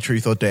thinking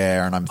Truth or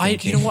Dare, and I'm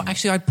thinking, you know what?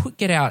 Actually, I'd put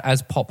Get Out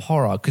as pop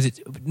horror because it's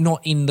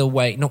not in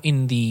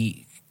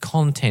the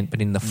content,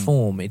 but in the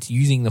form. It's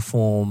using the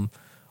form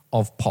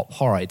of pop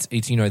horror. It's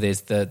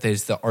there's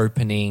the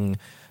opening.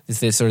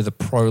 There's sort of the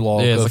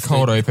prologue. Yeah, of it's a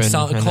cold open.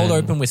 Cold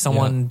open where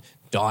someone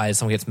dies,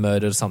 someone gets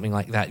murdered, something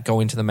like that. Go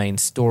into the main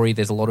story.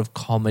 There's a lot of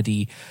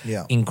comedy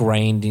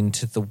ingrained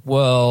into the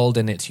world,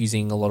 and it's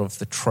using a lot of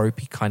the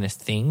tropey kind of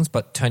things,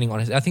 but turning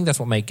on it. I think that's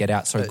what made Get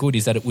Out so good,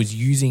 is that it was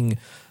using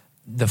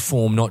the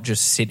form, not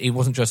just it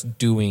wasn't just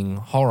doing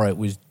horror. It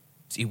was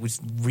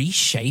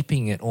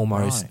reshaping it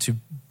almost to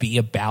be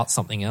about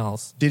something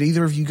else. did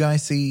either of you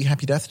guys see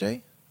Happy Death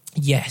Day?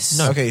 Yes.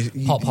 No. Okay,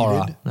 Pop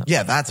horror. did?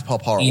 Yeah, that's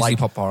pop horror. Easily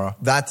pop horror.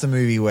 That's a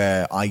movie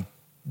where I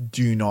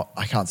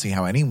can't see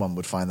how anyone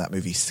would find that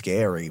movie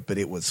scary, but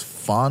it was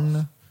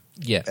fun.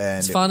 Yeah, And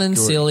it's it fun was and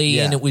good. silly,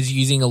 and Yeah. it was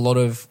using a lot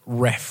of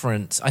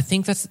reference. I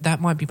think that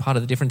might be part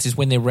of the difference, is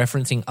when they're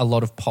referencing a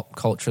lot of pop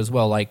culture as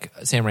well. Like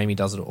Sam Raimi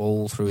does it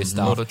all through his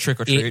stuff. A lot of Trick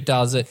or Treat. It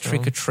does it.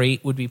 Trick or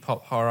Treat would be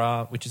pop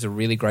horror, which is a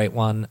really great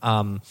one.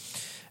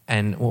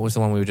 And what was the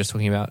one we were just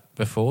talking about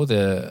before?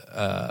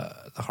 The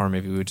horror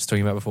movie we were just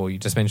talking about before. You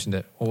just mentioned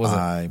it. What was it?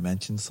 I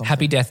mentioned something.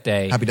 Happy Death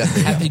Day. Happy Death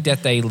Day, Happy yeah.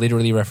 Death Day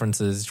literally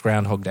references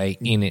Groundhog Day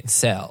in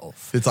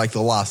itself. It's like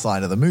the last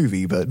line of the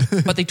movie, but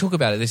But they talk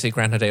about it. They say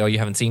Groundhog Day. Oh, you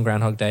haven't seen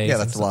Groundhog Day? Yeah,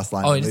 that's the last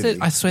line Oh, of the is movie.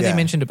 it? I swear they Yeah.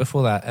 mentioned it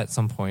before that at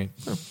some point.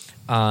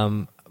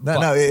 no,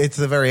 it's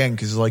the very end,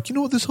 because it's like, you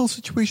know what this whole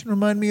situation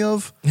reminded me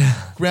of?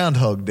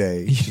 Groundhog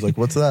Day. She's like,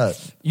 what's that?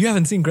 You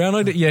haven't seen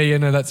Groundhog Day? Yeah,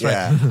 no, that's right.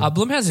 Yeah.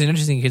 Blumhouse is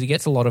interesting because he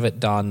gets a lot of it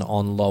done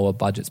on lower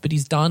budgets, but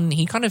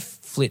he kind of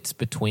flits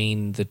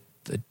between the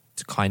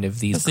kind of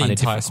these That's the kind of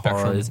entire different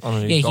spectrum horrors. on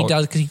a Yeah, he dog.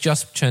 does, because he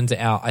just churns it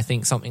out. I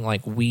think something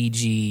like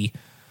Ouija,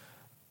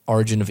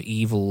 Origin of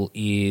Evil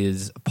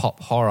is pop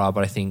horror,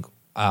 but I think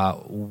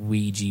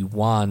Ouija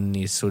 1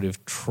 is sort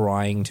of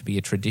trying to be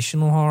a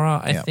traditional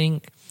horror, I Yeah.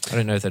 think. I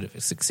don't know that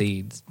it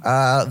succeeds.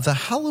 The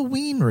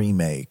Halloween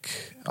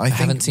remake. I think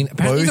haven't seen.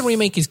 Apparently, both- the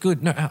remake is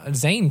good. No,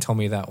 Zane told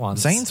me that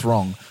once. Zane's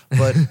wrong,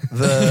 but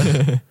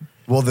the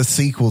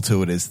sequel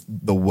to it is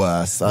the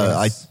worst.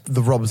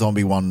 The Rob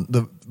Zombie one,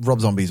 the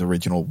Rob Zombie's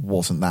original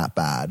wasn't that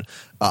bad.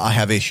 I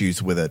have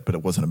issues with it, but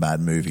it wasn't a bad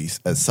movie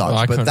as such. Oh,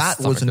 I but couldn't that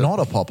was stomach it. not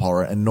a pop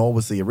horror, and nor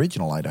was the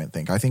original. I don't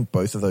think. I think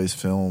both of those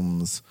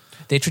films.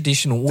 They're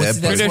traditional. They're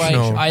That's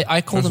traditional. why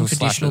I call them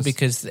Traditional traditional slashers.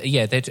 because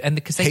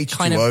because they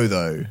kind H2O of.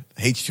 though,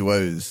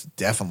 H2O's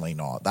definitely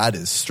not. That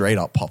is straight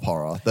up pop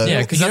horror. Yeah,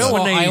 because You that's know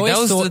when what? I always that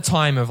was thought- the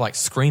time of like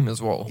Scream as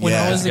well. When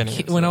Yeah. I was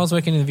when I was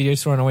working in the video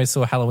store and I always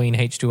saw Halloween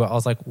H2O, I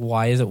was like,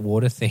 why is it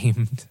water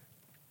themed?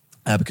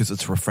 because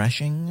it's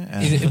refreshing.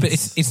 And But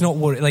it's not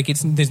water. Like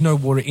there's no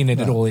water in it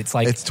at all. It's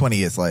like it's 20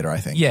 years later, I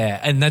think. yeah,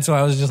 and that's why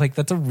I was just like,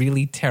 that's a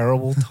really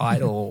terrible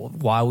title.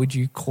 Why would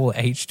you call it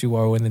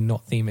H2O and then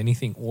not theme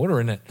anything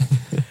water in it?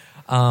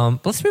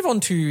 But let's move on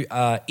to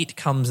It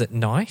Comes at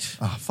Night.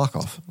 Oh, fuck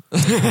off.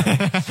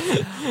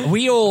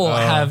 We all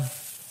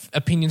have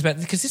opinions about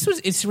because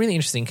it's really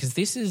interesting because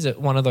this is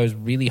one of those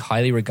really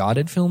highly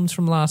regarded films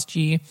from last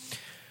year,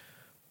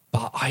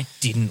 but I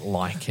didn't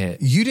like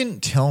it. You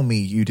didn't tell me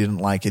you didn't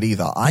like it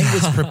either. I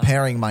was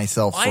preparing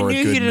myself for I a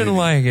knew good you didn't movie.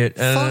 like it.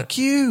 Fuck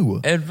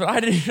you. And I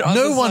didn't. I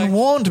No was one like,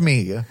 warned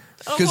me.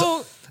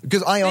 well,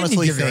 Because I then you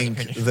honestly give your own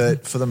think opinion.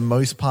 that for the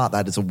most part,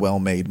 that is a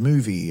well-made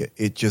movie.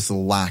 It just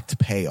lacked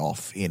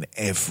payoff in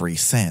every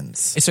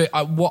sense. So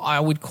what I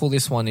would call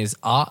this one is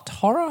art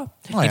horror.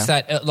 Oh, It's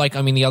yeah. that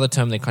the other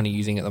term they're kind of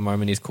using at the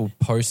moment is called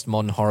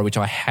postmodern horror, which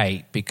I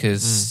hate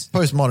because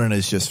Postmodern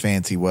is just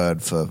fancy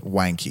word for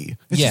wanky.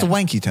 It's Yeah. just a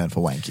wanky term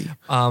for wanky.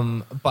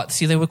 but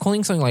see, they were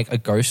calling something like a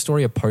ghost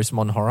story a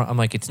postmodern horror. I'm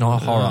like, it's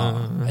not a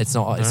horror. It's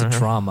not. It's a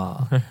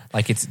drama.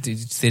 Like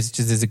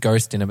there's a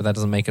ghost in it, but that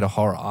doesn't make it a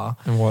horror.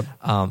 And what?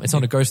 It's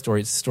not a ghost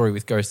story. It's a story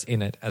with ghosts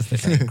in it, as they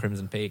say in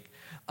Crimson Peak.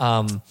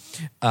 But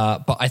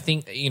I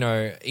think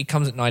It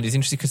Comes at Night is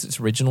interesting because it's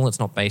original. It's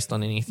not based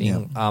on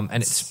anything, and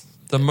it's.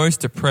 the most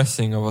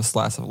depressing of a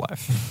slice of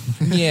life.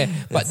 Yeah,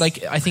 but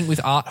I think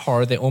with art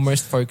horror, they're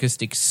almost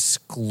focused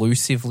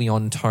exclusively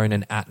on tone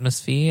and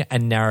atmosphere,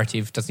 and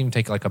narrative doesn't even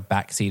take like a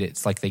backseat.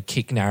 It's like they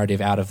kick narrative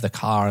out of the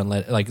car and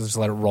just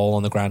let it roll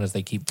on the ground as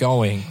they keep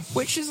going.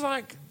 Which is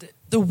like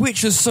The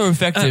Witch is so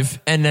effective,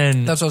 and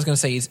then That's what I was going to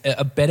say. Is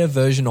a better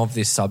version of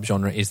this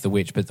subgenre is The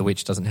Witch, but The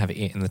Witch doesn't have it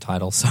in the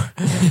title. So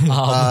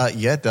Yeah,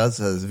 it does.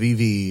 It says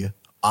VVITCH.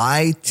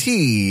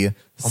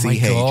 Oh my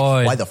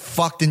God. Why the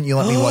fuck didn't you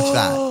let me watch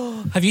that?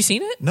 have you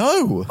seen it?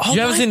 No. Oh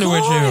You haven't my seen The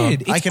Witch either.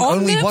 God. I It's can on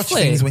only watch Netflix.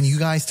 things when you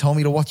guys tell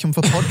me to watch them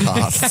for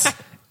podcasts.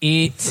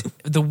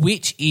 The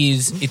Witch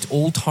it's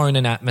all tone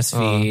and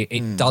atmosphere.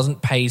 It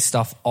doesn't pay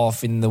stuff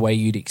off in the way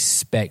you'd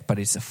expect, but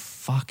it's a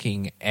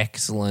fucking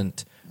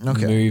excellent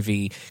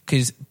movie.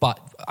 But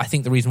I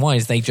think the reason why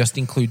is they just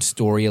include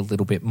story a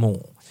little bit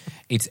more.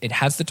 It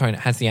has the tone,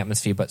 it has the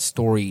atmosphere, but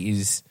story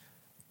is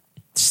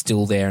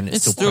still there and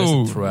it's still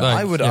present throughout. like-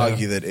 I would yeah.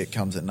 argue that It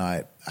Comes at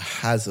Night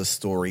has a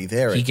story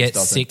there. He It just gets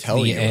doesn't sick tell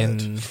at the you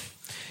end. it.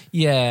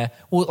 Yeah,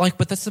 well,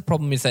 but that's the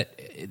problem is that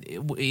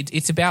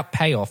it's about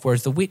payoff,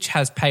 whereas The Witch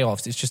has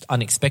payoffs. It's just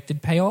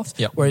unexpected payoffs.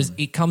 Yep. Whereas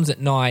It Comes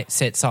at Night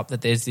sets up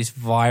that there's this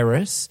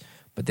virus,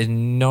 but there's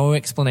no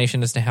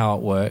explanation as to how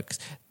it works.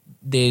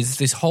 There's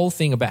this whole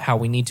thing about how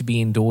we need to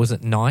be indoors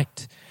at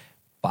night,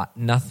 but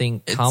nothing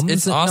comes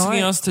It's at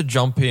asking night. us to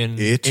jump in.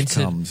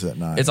 Comes at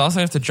night. It's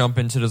asking us to jump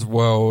into this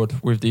world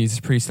with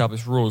these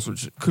pre-established rules,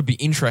 which could be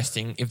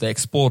interesting if they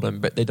explore them,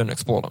 but they don't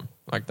explore them.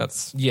 Like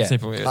that's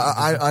simply it.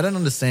 I don't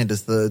understand.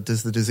 Does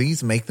the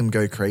disease make them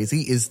go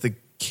crazy? Is the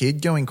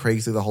kid going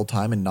crazy the whole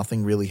time and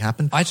nothing really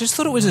happened? I just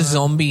thought it was a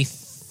zombie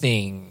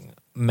thing.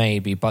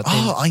 Maybe, but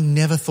then, I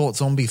never thought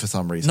zombie for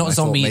some reason. not I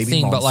thought zombie maybe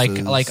thing, but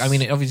monsters. I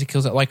mean, it obviously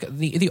kills it. Like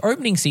the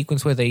opening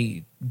sequence where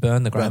they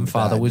burn the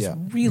grandfather dad, was yeah.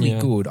 really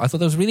good. I thought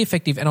that was really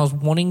effective, and I was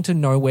wanting to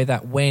know where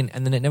that went,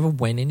 and then it never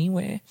went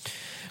anywhere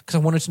because I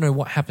wanted to know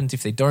what happens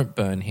if they don't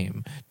burn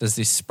him. Does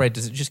this spread?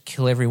 Does it just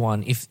kill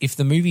everyone? If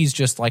the movie is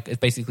just like it's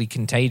basically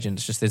contagion,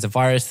 it's just there's a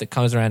virus that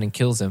comes around and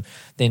kills them.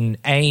 Then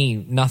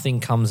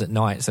nothing comes at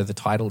night, so the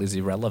title is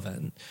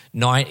irrelevant.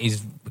 Night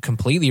is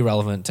completely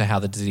irrelevant to how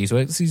the disease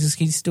works.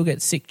 He still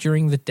gets sick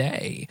during the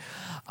day.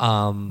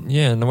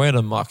 And the way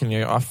they're marketing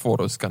it, I thought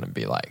it was going to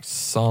be like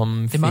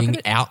something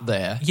out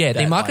there. Yeah,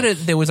 they marketed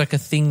there was like a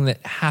thing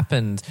that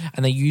happened,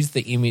 and they used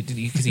the image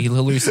because he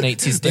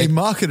hallucinates his They dead.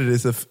 marketed it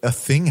as a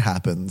thing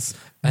happens.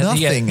 Yeah.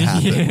 Nothing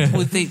happened.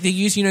 Well, they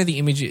use the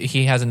image.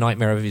 He has a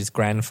nightmare of his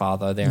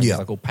grandfather there, and Yeah. he's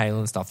like all pale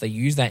and stuff. They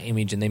use that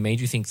image, and they made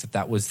you think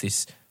that was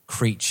this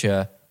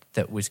creature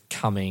that was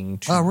coming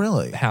to Oh,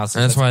 really? house.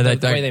 And that's why the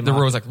way the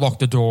rules like lock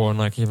the door and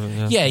like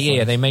even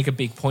Yeah. They make a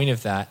big point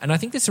of that, and I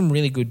think there's some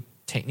really good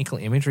technical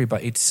imagery,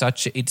 but it's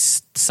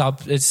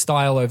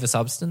style over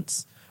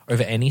substance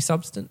over any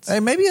substance. Hey,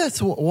 maybe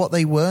that's what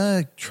they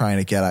were trying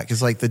to get at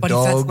because like the But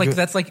dog.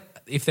 that's like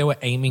if they were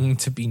aiming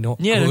to be not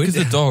Yeah, good. because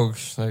the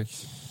dogs. Like,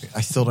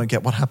 I still don't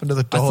get what happened to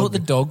the I dog. thought the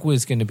dog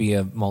was going to be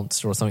a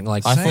monster or something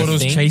like. I thought it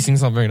was thing. chasing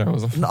something. That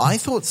was No, I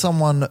thought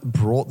someone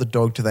brought the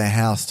dog to their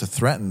house to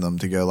threaten them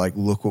to go like,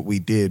 look what we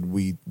did.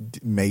 We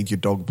made your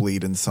dog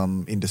bleed in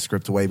some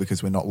indescript way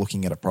because we're not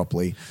looking at it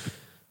properly.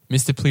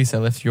 Mr. Police, I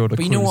left you order.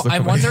 But you know what? I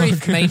wonder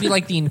if maybe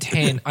like the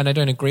intent, and I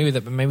don't agree with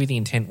it, but maybe the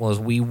intent was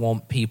we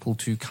want people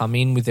to come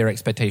in with their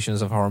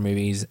expectations of horror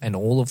movies and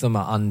all of them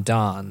are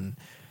undone.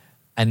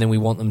 And then we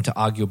want them to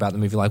argue about the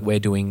movie like we're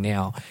doing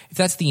now. If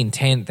that's the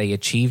intent, they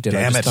achieved it.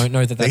 Damn I just don't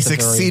know that they that's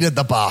succeeded,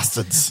 the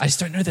bastards. I just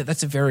don't know that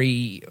that's a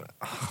very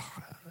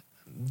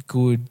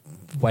good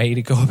way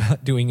to go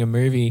about doing a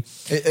movie.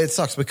 It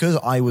sucks because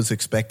I was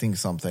expecting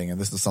something,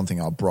 and this is something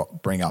I'll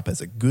bring up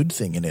as a good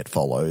thing in It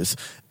Follows,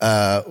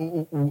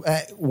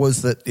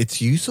 was that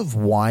its use of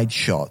wide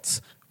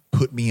shots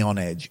put me on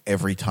edge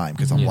every time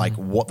because I'm like,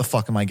 what the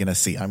fuck am I going to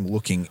see? I'm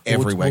looking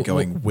everywhere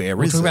where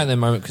we'll is talk it? about that in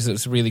a moment because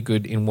it's really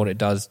good in what it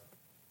does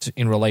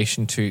in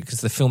relation to,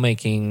 because the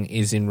filmmaking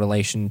is in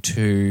relation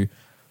to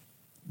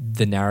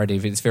the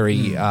narrative. It's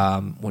very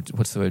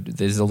what's the word?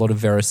 There's a lot of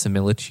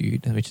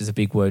verisimilitude, which is a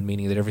big word,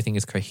 meaning that everything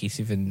is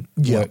cohesive and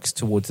works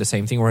towards the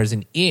same thing. Whereas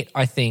in It,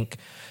 I think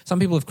some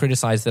people have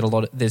criticized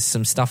that there's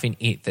some stuff in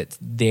It that's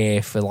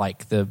there for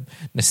like the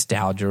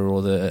nostalgia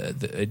or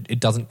it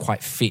doesn't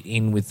quite fit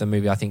in with the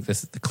movie. I think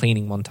the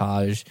cleaning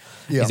montage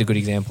is a good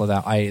example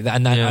of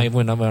that.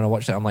 When I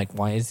watched it, I'm like,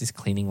 why is this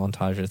cleaning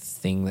montage a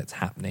thing that's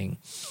happening?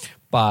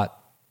 But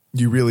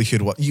you really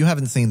should watch. You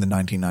haven't seen the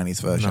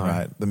 1990s version,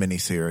 right? The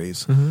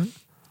miniseries. Mm-hmm.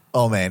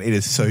 Oh man, it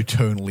is so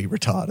tonally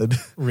retarded.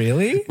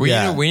 really, we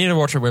need to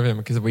watch it with him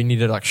because we need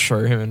to like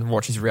show him and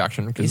watch his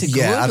reaction. Is it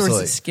good or is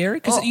it scary?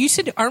 Because you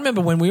said, I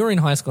remember when we were in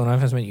high school and I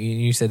first met you,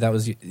 you said that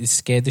it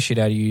scared the shit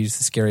out of you. It's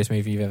the scariest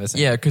movie you've ever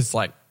seen. Yeah, because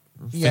like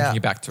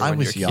thinking back to when I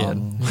was you were a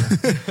young.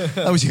 kid.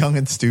 I was young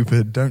and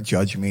stupid. Don't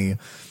judge me.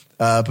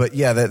 But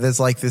yeah, there's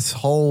like this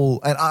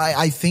whole, and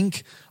I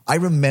think I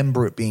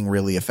remember it being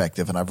really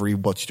effective, and I've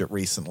rewatched it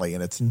recently,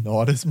 and it's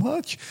not as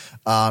much.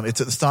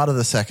 It's at the start of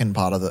the second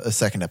part of the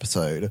second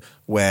episode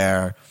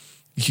where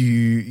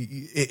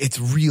it's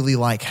really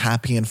like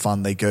happy and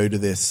fun. They go to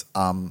this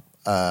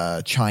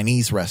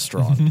Chinese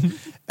restaurant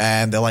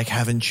and they're like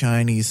having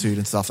Chinese food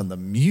and stuff, and the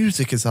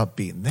music is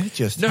upbeat and they're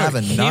just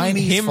having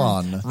 90s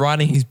fun.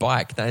 Riding his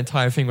bike, that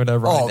entire thing with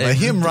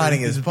him riding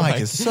his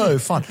bike is so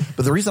fun.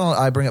 But the reason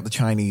I bring up the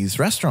Chinese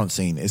restaurant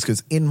scene is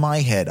because in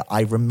my head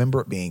I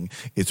remember it being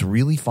it's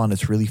really fun,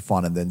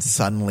 and then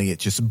suddenly it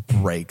just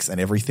breaks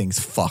and everything's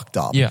fucked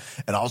up. Yeah.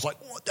 And I was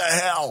like, what the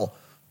hell?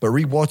 But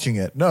rewatching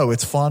it, no,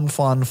 it's fun.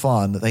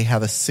 They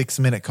have a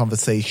 6-minute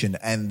conversation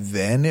and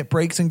then it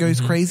breaks and goes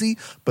crazy.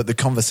 But the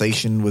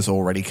conversation was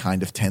already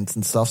kind of tense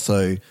and stuff.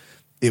 So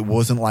it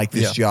wasn't like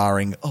this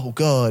jarring, oh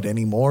God,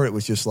 anymore. It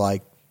was just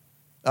like,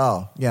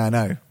 oh, yeah, I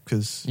know.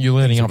 Because you're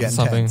learning up to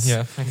something. Tense.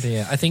 Yeah.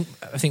 Yeah. I think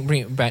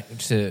bringing it back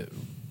to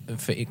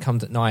for It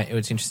Comes at Night,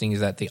 what's interesting is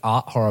that the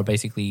art horror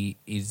basically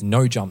is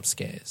no jump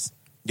scares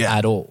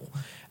at all.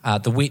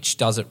 The Witch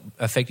does it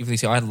effectively.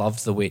 So I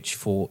loved The Witch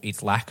for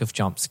its lack of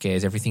jump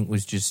scares. Everything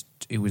was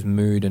it was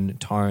mood and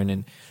tone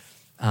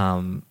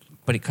and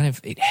but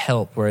it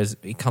helped. Whereas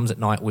It Comes at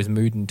Night was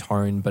mood and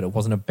tone, but it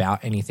wasn't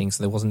about anything,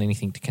 so there wasn't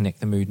anything to connect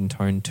the mood and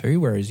tone to.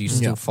 Whereas you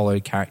still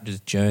followed characters'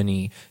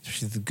 journey,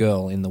 especially the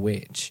girl in The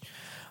Witch.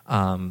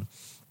 But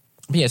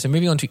yeah, so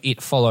moving on to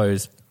It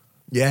Follows.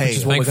 Yay. Which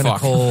is what Thank we're going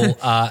to fuck.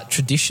 call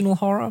traditional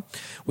horror,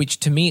 which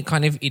to me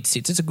it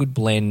sits as a good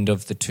blend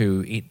of the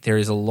two. There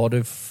is a lot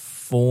of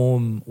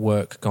form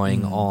work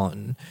going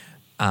on,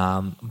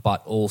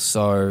 but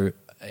also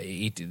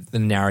the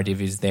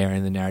narrative is there,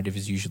 and the narrative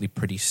is usually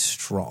pretty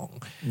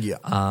strong. Yeah.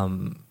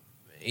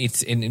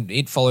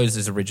 It follows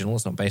as original.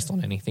 It's not based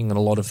on anything. And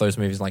a lot of those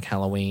movies like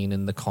Halloween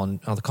and The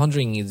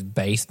Conjuring is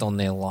based on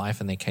their life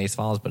and their case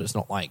files, but it's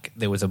not like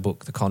there was a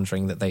book, The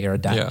Conjuring, that they are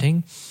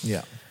adapting.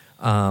 Yeah.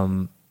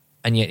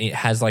 And yet it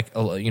has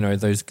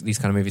these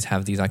kind of movies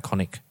have these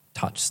iconic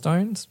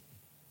touchstones.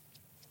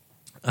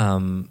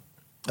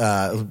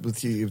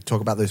 You talk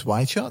about those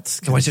wide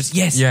shots? So I just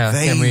yes, Yeah.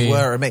 They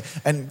were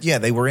amazing. And yeah,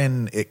 they were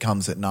in It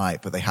Comes at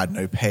Night, but they had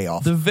no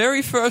payoff. The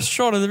very first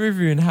shot of the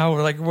movie and how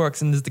it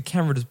works, and the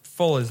camera just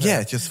follows her. Yeah,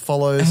 it just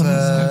follows her.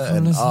 cool,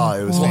 And, isn't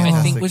it? it was What I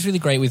fantastic. think was really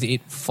great with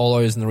It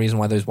Follows, and the reason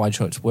why those wide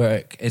shots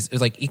work is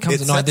like It Comes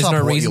It at Night. sets There's up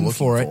no what reason you're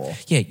for it. looking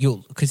for. Yeah,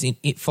 because in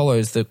It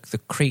Follows, the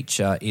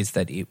creature is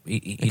that it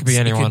could be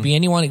anyone. It could be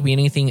anyone. It could be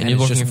anything, and you're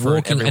it's just looking for it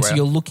walking. And so everywhere.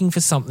 you're looking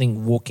for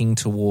something walking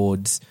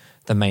towards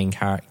the main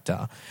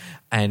character.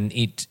 And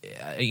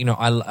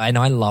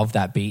I love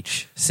that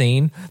beach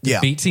scene. The Yeah.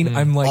 beach scene.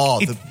 I'm like, Oh,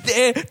 it's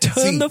there. Turn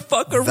See, the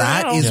fuck around.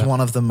 That is one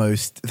of the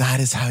most. That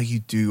is how you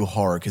do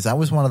horror, because that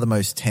was one of the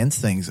most tense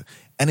things,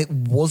 and it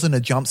wasn't a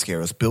jump scare.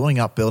 It was building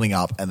up,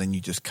 and then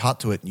you just cut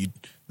to it, and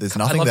there's I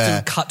nothing love there.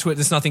 to cut to it.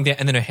 There's nothing there,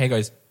 and then her hair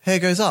goes. Hair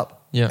goes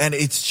up, Yeah. and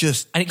it's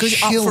just And it goes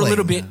up for a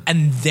little bit,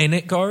 and then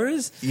it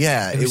goes.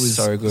 Yeah, It was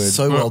so good.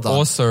 so well done.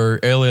 Also,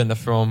 earlier in the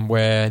film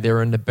where they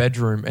were in the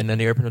bedroom and then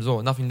they open the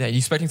door, nothing there. You're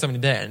expecting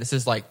something there, and it's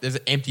just like there's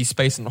an empty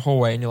space in the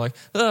hallway, and you're like,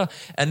 ugh.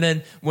 And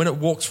then when it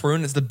walks through,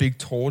 and it's the big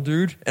tall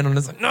dude, and I'm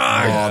just like, no.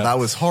 Oh, that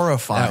was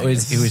horrifying. It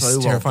was So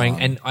well terrifying,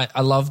 done. and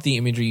I love the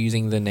imagery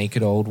using the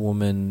naked old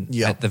woman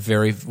Yeah. at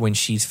when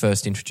she's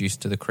first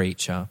introduced to the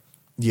creature.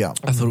 yeah,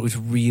 I thought it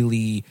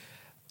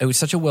was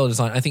such a well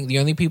designed. I think the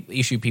only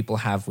issue people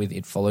have with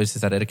It Follows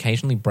is that it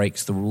occasionally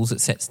breaks the rules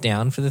it sets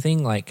down for the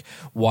thing. Like,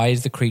 why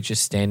is the creature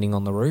standing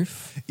on the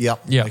roof?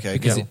 Yep. Yeah. Okay.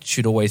 Because cool. it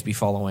should always be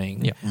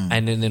following. Yeah.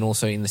 And then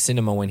also in the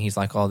cinema when he's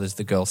like, oh, there's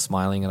the girl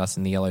smiling at us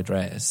in the yellow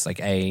dress. Like,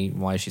 A,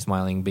 why is she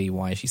smiling? B,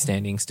 why is she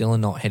standing still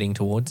and not heading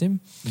towards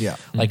him? Yeah.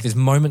 Like, there's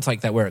moments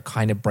like that where it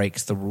kind of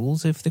breaks the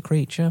rules of the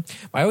creature.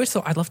 But I always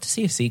thought I'd love to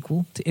see a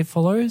sequel to It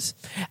Follows.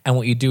 And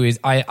what you do is,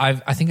 I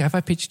think, have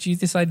I pitched you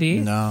this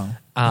idea? No.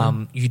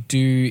 You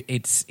do,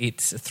 it's a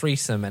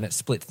threesome and it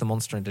splits the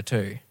monster into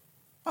two.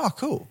 Oh,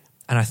 cool.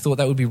 And I thought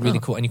that would be really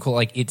cool. And you call it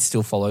like It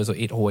Still Follows or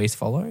It Always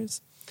Follows.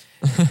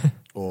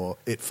 Or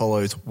It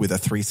Follows with a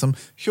threesome.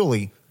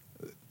 Surely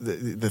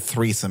the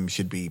threesome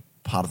should be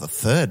part of the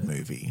third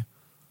movie.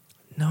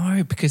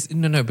 No, because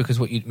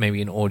what you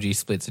maybe an orgy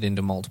splits it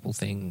into multiple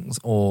things,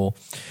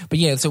 but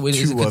yeah, so it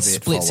Two of It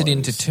splits it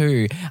into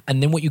two,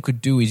 and then what you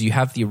could do is you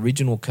have the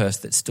original curse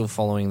that's still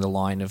following the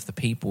line of the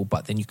people,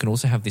 but then you can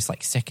also have this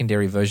like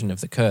secondary version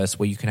of the curse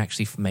where you can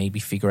actually maybe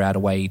figure out a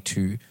way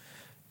to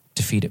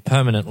defeat it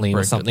permanently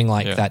Break or something it,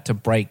 like yeah. that to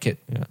break it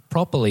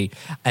properly,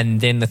 and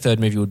then the third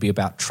movie would be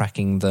about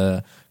tracking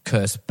the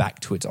curse back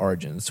to its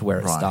origins, to where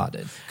it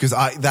started. Because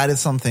that is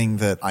something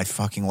that I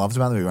fucking loved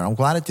about the movie. And I'm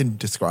glad it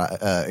didn't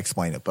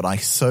explain it, but I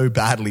so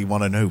badly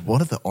want to know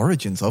what are the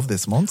origins of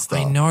this monster.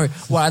 I know.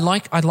 What I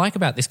like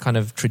about this kind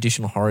of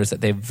traditional horror is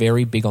that they're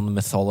very big on the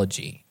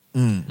mythology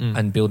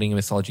and building a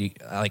mythology,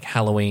 like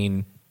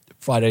Halloween,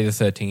 Friday the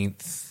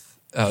 13th.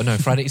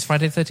 Friday the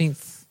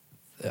 13th.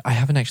 I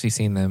haven't actually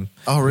seen them.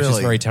 Oh, Which is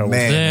really? very terrible.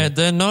 Man.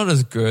 They're not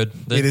as good.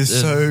 It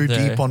is so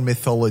They're- deep on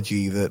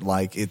mythology that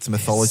like its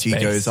mythology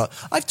Space. goes up.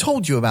 I've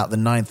told you about the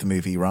 9th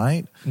movie,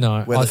 right?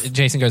 No. Where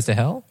Jason Goes to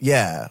Hell?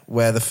 Yeah,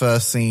 where the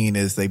first scene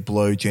is they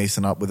blow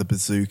Jason up with a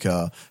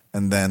bazooka,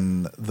 and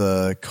then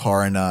the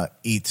coroner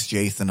eats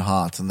Jason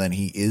Hart, and then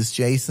he is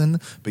Jason,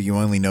 but you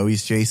only know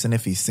he's Jason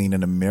if he's seen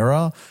in a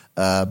mirror.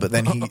 But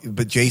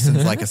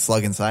Jason's like a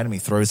slug inside him. He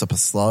throws up a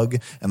slug,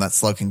 and that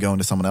slug can go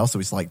into someone else. So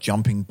he's like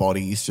jumping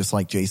bodies, just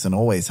like Jason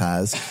always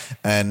has.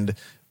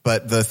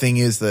 But the thing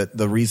is that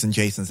the reason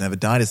Jason's never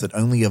died is that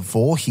only a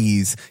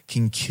Voorhees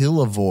can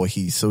kill a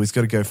Voorhees. So he's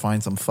got to go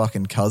find some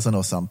fucking cousin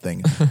or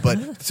something.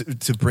 But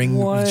to bring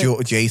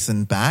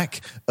Jason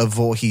back, a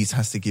Voorhees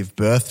has to give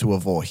birth to a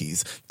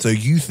Voorhees. So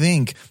you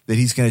think that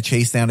he's going to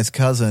chase down his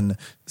cousin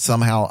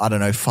somehow, I don't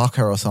know, fuck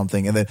her or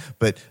something.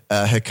 But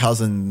her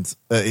cousin's,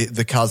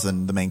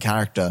 the main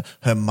character,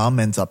 her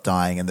mum ends up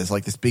dying. And there's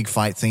like this big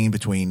fight scene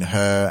between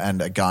her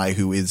and a guy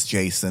who is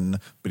Jason,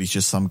 but he's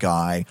just some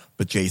guy.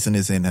 But Jason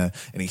is in her,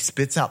 and he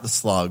spits out the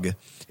slug.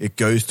 It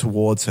goes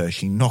towards her.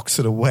 She knocks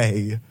it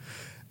away.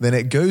 Then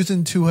it goes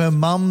into her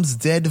mum's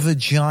dead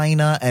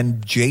vagina,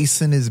 and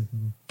Jason is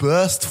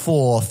burst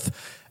forth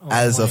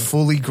as a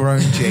fully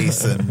grown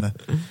Jason.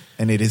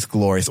 And it is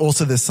glorious.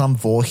 Also, there's some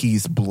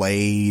Voorhees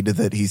blade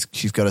that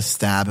she's got to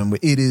stab him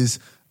with. It is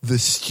the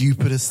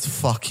stupidest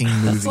fucking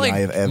movie It's like I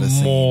have ever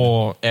seen.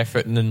 more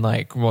effort than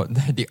like what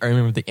the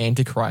Omen of the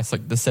Antichrist,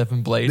 like the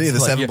Seven Blades. Yeah, the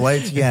like, Seven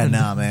Blades. Yeah,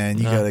 nah, man,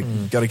 you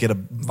gotta get a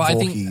But I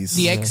think Vorkies.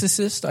 The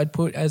Exorcist I'd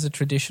put as a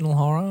traditional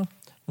horror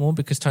more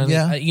because tonally,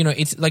 Yeah.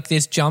 it's like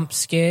there's jump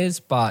scares,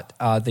 but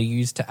they're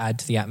used to add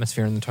to the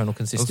atmosphere and the tonal It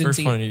was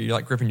consistency. very funny. You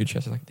like gripping your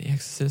chest, like The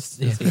Exorcist.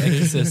 Yeah, The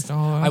Exorcist. Oh,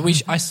 I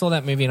wish I saw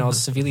that movie and I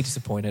was severely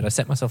disappointed. I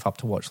set myself up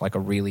to watch like a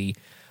really,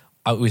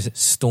 it was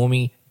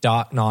stormy,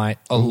 dark night,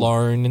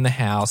 alone in the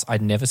house.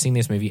 I'd never seen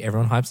this movie.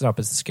 Everyone hypes it up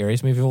as the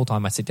scariest movie of all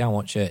time. I sit down and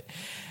watch it.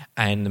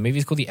 And the movie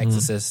is called The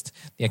Exorcist.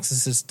 The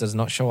Exorcist does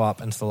not show up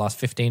until the last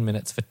 15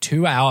 minutes for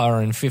 2 hour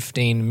and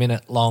 15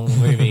 minute long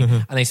movie.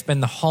 And they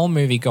spend the whole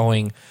movie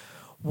going,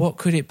 what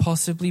could it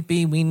possibly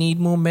be? We need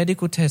more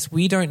medical tests.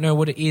 We don't know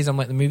what it is. I'm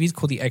like, the movie's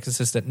called The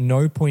Exorcist. At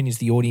no point is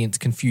the audience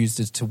confused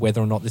as to whether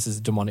or not this is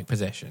a demonic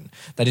possession.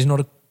 That is not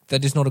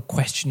a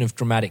question of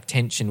dramatic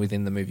tension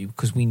within the movie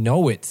because we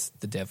know it's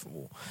the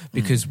devil.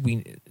 Because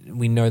we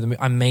know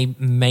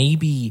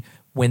maybe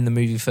when the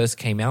movie first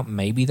came out,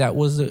 maybe that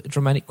was a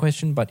dramatic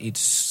question, but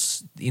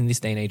it's in this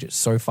day and age, it's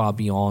so far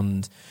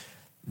beyond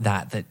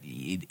that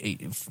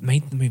it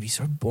made the movie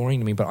so boring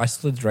to me. But I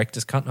saw the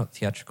director's cut, not the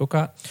theatrical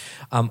cut.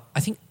 I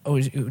think,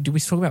 did we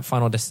talk about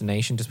Final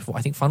Destination just before?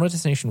 I think Final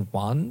Destination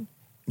 1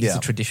 is a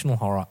traditional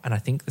horror, and I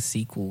think the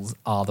sequels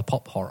are the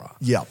pop horror.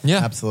 Yeah,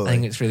 absolutely. I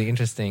think it's really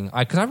interesting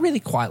because I really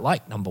quite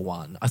like number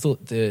 1. I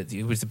thought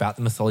it was about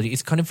the mythology.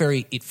 It's kind of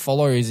it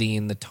follows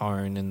in the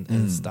tone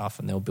and stuff,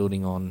 and they were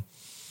building on,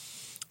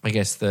 I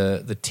guess,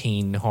 the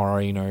teen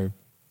horror,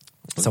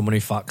 someone who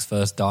fucks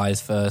first,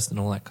 dies first, and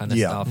all that kind of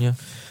stuff. Yeah.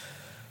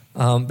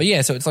 But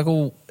yeah, so it's like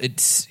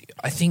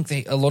I think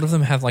a lot of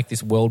them have like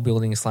this world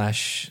building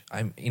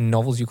 / in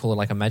novels you call it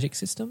like a magic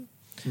system,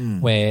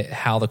 where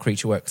how the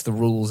creature works, the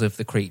rules of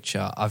the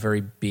creature are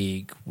very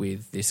big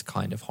with this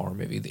kind of horror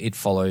movie. It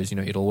follows,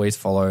 it always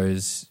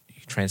follows.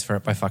 You transfer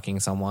it by fucking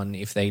someone.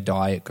 If they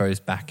die, it goes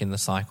back in the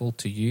cycle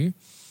to you.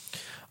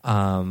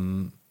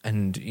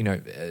 And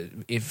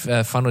if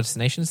Final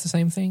Destination is the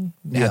same thing,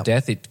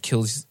 death it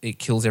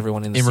kills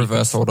everyone in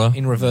reverse order.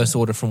 In reverse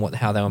order from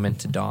how they were meant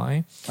to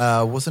die.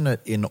 Wasn't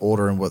it in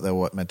order in what they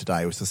were meant to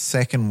die? It was the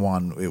second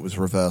one. It was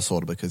reverse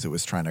order because it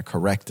was trying to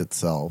correct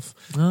itself,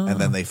 and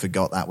then they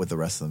forgot that with the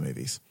rest of the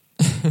movies.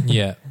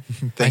 Yeah.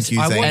 Thank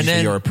you, Zane, for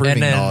your approving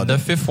and then nod. the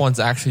fifth one's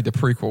actually the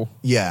prequel.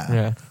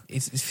 Yeah.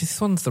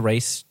 This one's the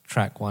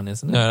racetrack one,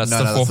 isn't it? No, that's the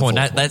fourth one.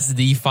 fourth one. That's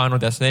the Final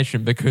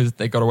Destination because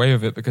they got away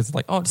with it because it's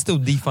it's still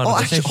the Final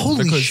Destination.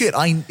 Holy because shit!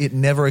 It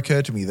never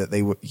occurred to me that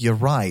they were. You're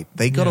right.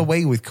 They got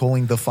away with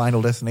calling the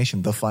Final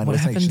Destination the Final What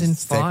Destination. happened in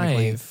It's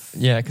technically- 5?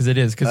 Yeah, because it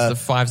is because the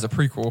five's a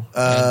prequel.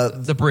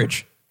 The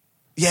bridge.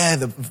 Yeah,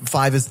 the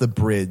 5 is the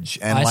bridge,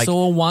 and I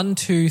saw 1,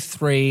 2,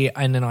 3,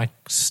 and then I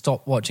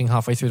stopped watching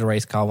halfway through the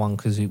race car one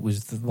because it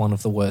was one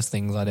of the worst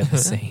things I'd ever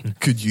seen.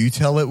 Could you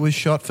tell it was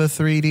shot for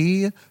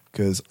 3D?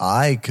 Because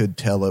I could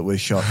tell it was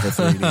shot for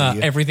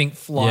 3D. Everything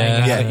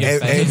flying Yeah. out of your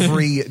face.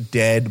 Every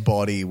dead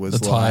body was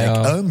The like, tire,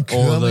 I'm all the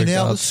coming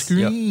out the guts.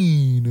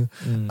 screen.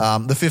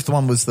 The fifth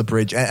one was the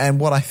bridge. And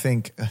what I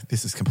think,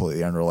 this is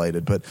completely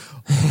unrelated, but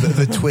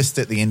the twist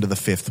at the end of the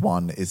fifth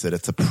one is that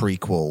it's a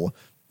prequel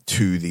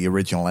to the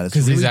original. And it's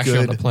Because really he's actually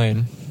on good the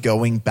plane.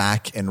 going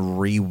back and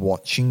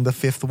re-watching the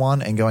fifth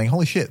one and going,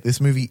 holy shit, this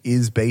movie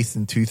is based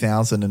in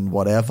 2000 and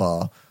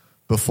whatever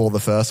before the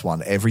first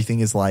one.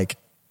 Everything is like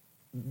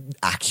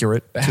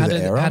accurate to the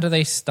era. How do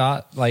they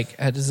start? Like,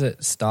 how does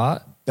it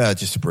start?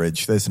 Just a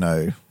bridge. There's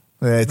no...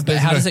 But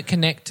how does it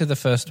connect to the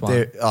first one?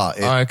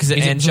 Because it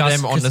Is it ends with just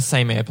them on 'cause- the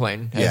same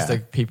airplane Yeah. as the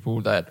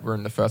people that were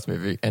in the first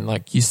movie, and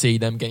like you see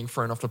them getting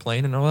thrown off the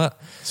plane and all that.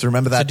 So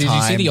remember So that did time...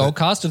 you see the that- old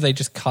cast, or they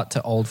just cut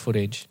to old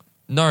footage?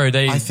 No,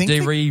 they I think they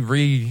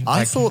they- I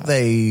like, thought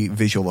they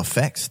visual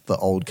effects the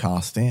old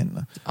cast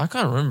in. I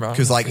can't remember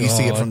Because like you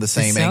see it God. from the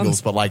same It sounds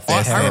angles, but like they're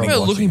I standing remember it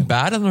watching looking it.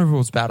 bad. I don't know if it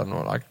was bad or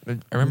not. Like I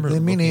remember. it Me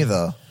looking-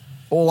 neither.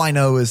 All I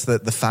know is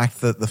that the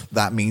fact that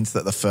that means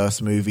that the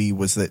first movie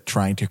was that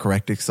trying to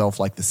correct itself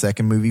like the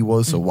second movie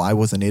was, so why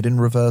wasn't it in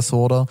reverse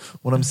order?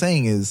 What I'm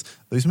saying is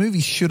those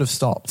movies should have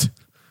stopped.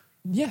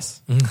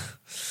 Yes.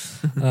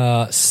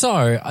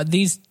 So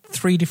these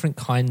 3 different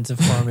kinds of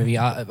horror movie,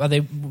 are they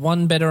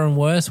one better and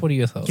worse? What are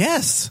your thoughts?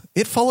 Yes,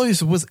 It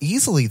Follows was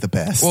easily the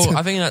best. Well,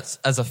 I think that's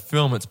as a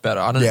film, it's better.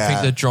 I don't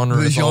Yeah. think the genre,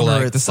 The is all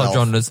genre like the itself.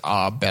 subgenres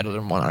are better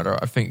than one another.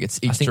 I think it's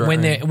each. I think their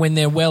own. when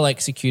they're well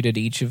executed,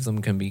 each of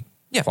them can be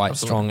quite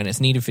absolutely. strong, and it's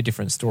needed for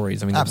different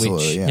stories. I mean,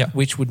 Absolutely, which yeah.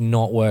 which would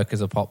not work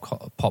as a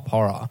pop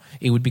horror.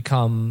 It would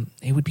become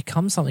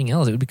something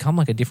else. It would become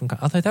like a different.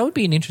 Although that would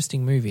be an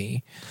interesting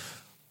movie.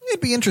 It'd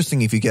be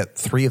interesting if you get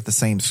 3 of the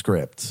same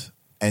script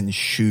and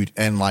shoot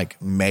and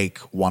like make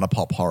one a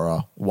pop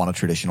horror, one a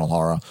traditional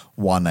horror,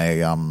 one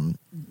a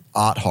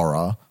art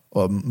horror.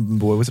 What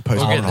was it?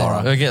 Post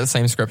horror. They'll get the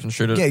same script and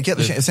shoot it. Yeah, get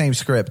the same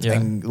script Yeah.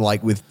 and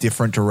like with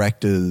different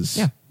directors.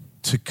 Yeah.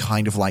 to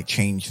kind of like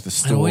change the I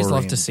story. always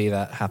love to see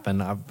that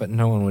happen, but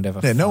no one would ever.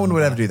 Yeah, no fund one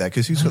would ever that. do that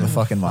because who's got the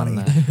fucking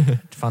money?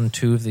 Fund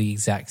 2 of the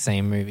exact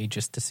same movie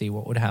just to see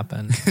what would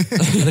happen.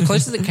 The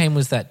closest it came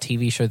was that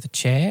TV show The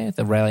Chair,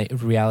 the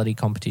reality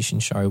competition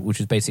show, which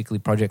was basically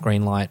Project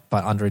Greenlight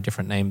but under a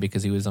different name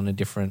because he was on a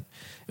different.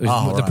 It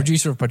was the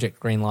producer of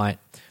Project Greenlight.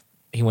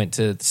 He went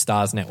to the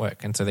Stars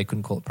Network, and so they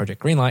couldn't call it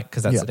Project Greenlight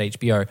because that's at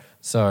HBO.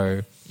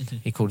 So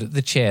he called it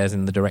The Chairs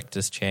in the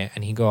director's chair,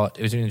 and it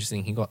was really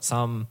interesting. He got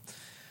some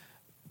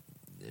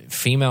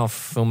female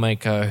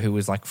filmmaker who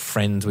was like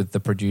friends with the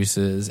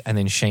producers, and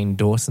then Shane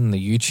Dawson,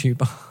 the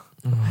YouTuber,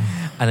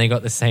 and they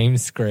got the same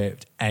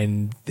script,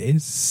 and they're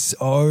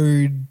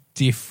so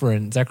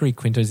different. Zachary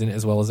Quinto's in it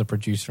as well as a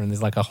producer, and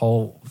there's like a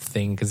whole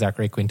thing because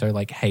Zachary Quinto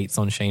like hates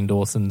on Shane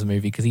Dawson's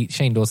movie because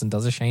Shane Dawson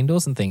does a Shane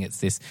Dawson thing.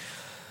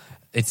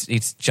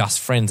 It's Just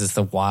Friends. It's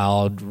the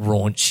wild,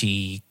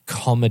 raunchy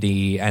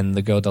comedy, and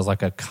the girl does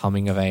like a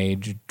coming of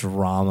age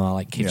drama,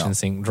 like kitchen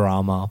sink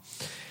drama.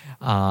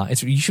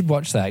 You should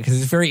watch that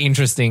because it's very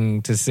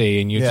interesting to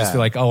see, and you just feel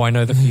like, oh, I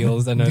know the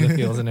feels, I know the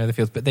feels, I know the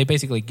feels. But they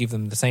basically give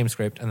them the same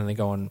script, and then they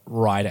go and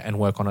write it and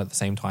work on it at the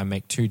same time,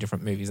 make 2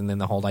 different movies, and then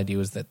the whole idea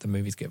was that the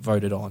movies get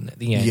voted on at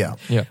the end.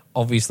 Yeah.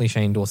 Obviously,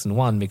 Shane Dawson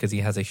won because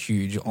he has a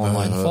huge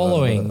online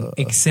following,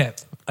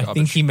 except I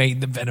think he made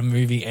the better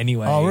movie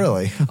anyway. Oh,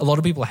 really? A lot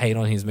of people hate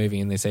on his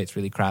movie and they say it's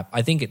really crap.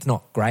 I think it's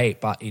not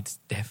great, but it's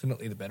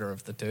definitely the better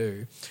of the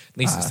 2. At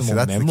least it's the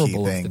more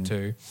memorable of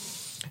the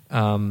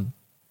 2.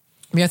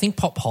 I think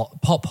pop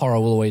horror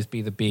will always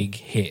be the big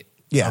hit.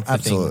 Yeah, of the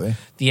absolutely. thing.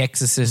 The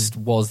Exorcist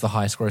was the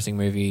highest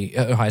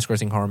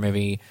grossing horror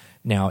movie.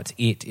 Now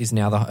It is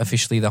now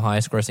officially the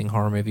highest grossing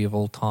horror movie of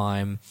all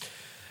time.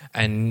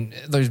 And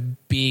those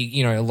big,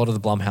 a lot of the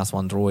Blumhouse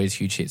ones are always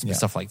huge hits. But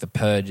stuff like The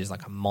Purge is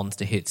like a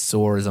monster hit.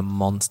 Saw is a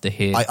monster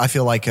hit. I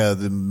feel like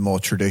the more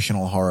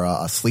traditional horror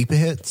are sleeper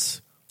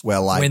hits, where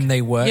like when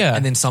they work,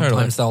 and then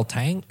sometimes they'll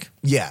tank.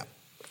 Yeah.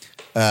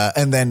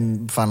 And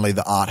then finally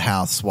the art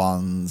house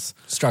ones.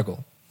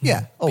 Struggle.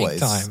 Yeah, always.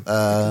 Big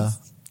time.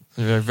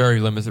 Very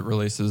limited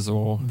releases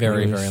or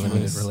very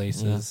limited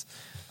releases.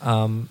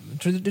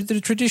 The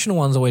traditional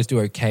ones always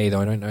do okay,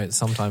 though. I don't know.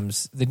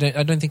 Sometimes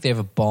I don't think they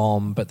ever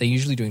bomb, but they're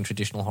usually doing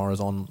traditional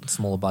horrors on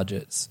smaller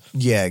budgets.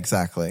 Yeah,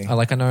 exactly.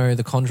 I know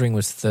The Conjuring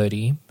was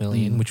 30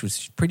 million, which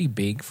was pretty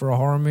big for a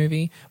horror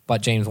movie,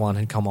 but James Wan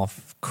had come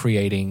off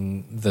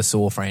creating the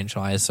Saw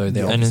franchise, so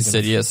they're and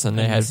Insidious, and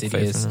they had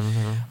Insidious. faith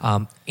in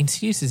them.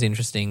 Insidious is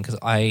interesting because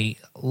I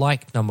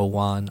liked number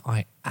 1.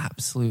 I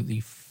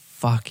absolutely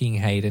fucking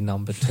hated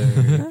number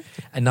 2,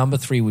 and number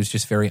 3 was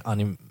just very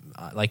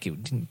it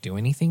didn't do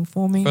anything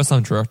for me. First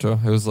time director,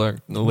 it was like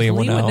Lee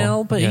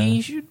Winnell, but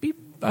he should be.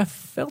 I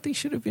felt he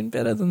should have been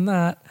better than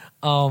that.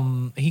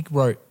 He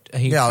wrote.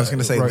 I was going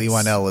to say Lee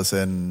Winnell is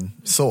in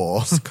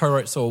Saw.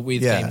 Co-wrote Saw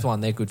with James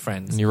Wan. They're good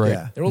friends. And you wrote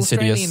They're all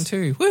Insidious.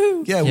 Australian too.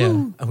 Woo! Yeah,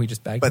 woo. And we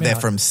just bagged But them they're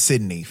out. from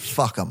Sydney.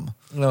 Fuck them.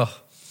 Ugh.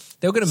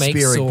 They were going to make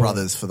Spearing Saw.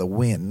 Brothers for the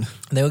win.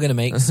 They were going to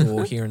make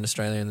Saw here in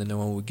Australia, and then no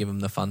one would give them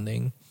the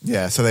funding.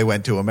 Yeah, so they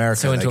went to America.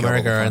 So went to They got all the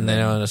America, and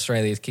funding. then in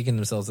Australia is kicking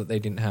themselves that they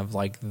didn't have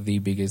like the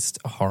biggest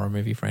horror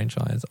movie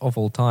franchise of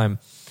all time.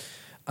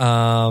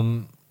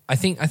 I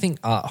think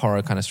art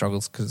horror kind of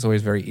struggles because it's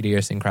always very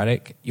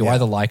idiosyncratic. You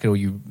either like it or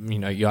you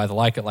either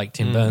like it like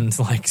Tim Burns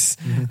likes.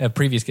 A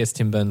previous guest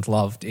Tim Burns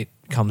loved It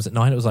Comes at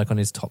Night. It was like on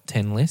his top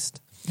 10 list.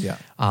 Yeah.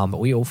 But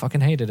we all fucking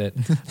hated it.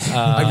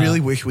 I really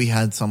wish we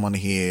had someone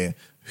here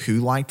who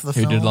liked the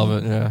film. Who did love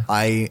it, yeah.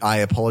 I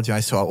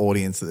apologize to our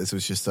audience that this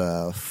was just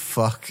a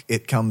fuck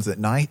It Comes at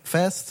Night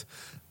fest.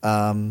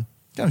 I'm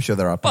sure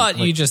there are people. But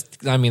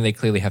they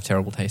clearly have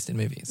terrible taste in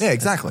movies. Yeah,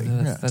 exactly.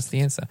 That's the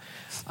answer.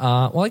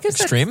 Well, I guess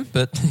Extreme,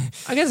 but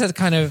I guess that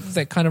kind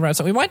of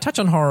wraps up. We might touch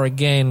on horror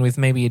again with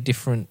maybe a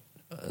different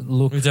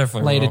look We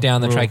definitely later will. down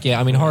the We'll- track.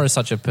 Yeah, horror is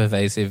such a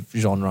pervasive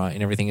genre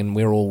and everything, and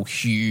we're all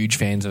huge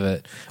fans of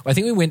it. I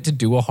think we went to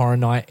do a horror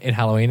night at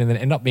Halloween, and then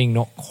it ended up being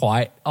not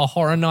quite a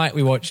horror night.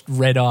 We watched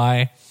Red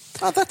Eye.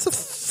 Oh, that's a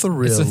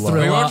thriller. It's a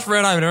thriller. we watched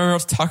Red Eye, and then we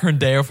watched Tucker and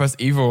Dale vs.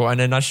 Evil, and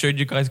then I showed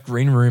you guys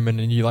Green Room, and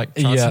then you like,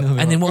 Yeah,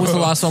 and then what was the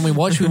last one we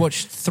watched? We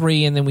watched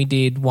 3, and then we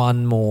did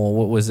one more.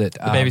 What was it? The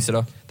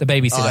Babysitter. The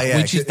Babysitter, Oh,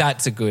 yeah.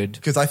 that's a good.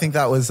 Because I think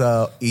that was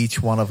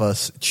each one of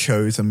us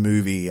chose a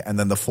movie, and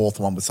then the fourth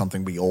one was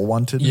something we all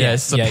wanted.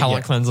 Yes, the Yeah,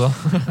 palate cleanser.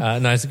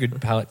 No, it's a good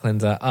palate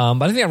cleanser.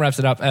 But I think that wraps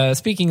it up.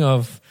 Speaking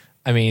of,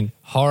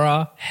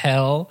 horror,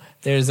 hell,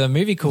 there's a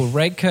movie called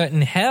Red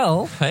Curtain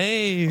Hell.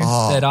 Hey.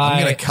 Oh, That I'm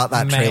I going to cut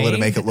that trailer to made.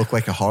 make it look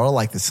like a horror,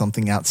 like there's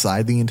something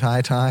outside the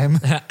entire time.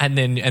 and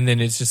then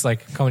it's just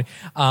like a comedy.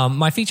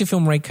 My feature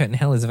film Red Curtain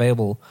Hell is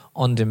available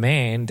on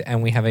demand,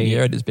 and we have a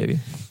Here it is, baby.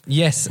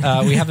 Yes,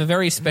 we have a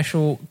very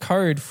special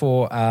code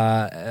for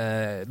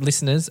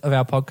listeners of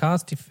our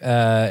podcast.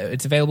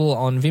 It's available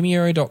on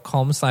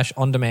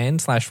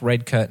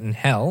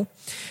vimeo.com/ondemand/redcurtainhell.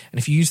 And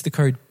if you use the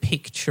code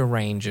Picture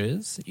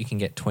Rangers, you can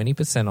get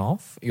 20%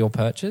 off your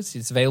purchase.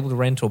 It's available to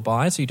rent or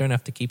buy, so you don't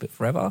have to keep it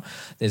forever.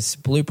 There's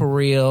blooper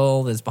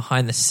reel. There's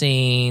behind the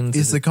scenes.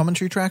 Is the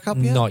commentary track up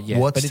yet? Not yet.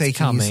 What's but it's taking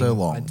coming. you so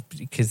long?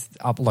 Because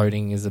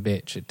uploading is a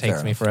bitch. It takes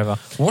Fair me enough. forever.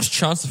 What's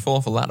Chance to Fall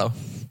Off a Ladder?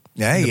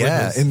 Yeah, In the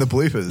bloopers. in the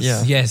bloopers.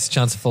 Yeah. Yes,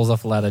 Chancellor falls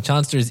off a ladder.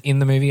 Chancellor is in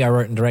the movie. I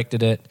wrote and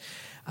directed it.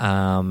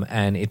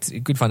 And it's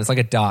good fun. It's like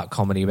a dark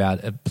comedy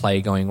about a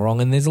play going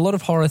wrong. And there's a lot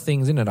of horror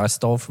things in it. I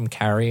stole from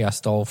Carrie. I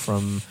stole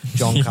from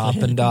John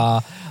Carpenter.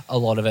 A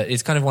lot of it.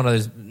 It's kind of one of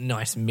those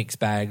nice mixed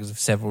bags of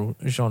several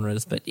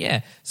genres. But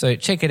yeah, so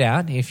check it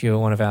out if you're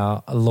one of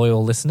our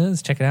loyal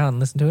listeners. Check it out and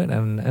listen to it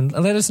and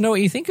let us know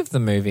what you think of the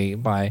movie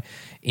by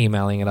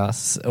emailing at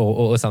us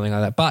or something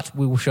like that. But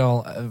we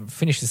shall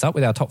finish this up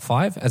with our top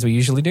 5 as we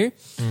usually do.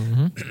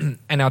 Mm-hmm.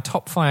 And our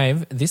top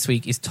 5 this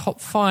week is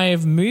top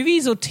 5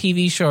 movies or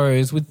TV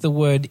shows with the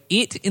word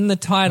 "it" in the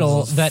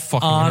title that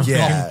aren't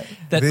Yeah.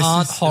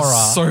 aren't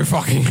horror. So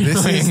fucking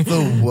This annoying. is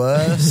the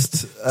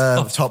worst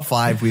top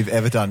 5 we've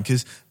ever done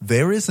because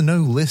there is no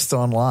list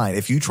online.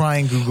 If you try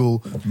and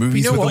Google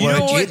movies with the You word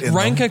know what? "it" in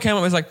Ranker them, came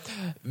up with like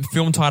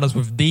film titles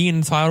with D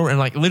in the title and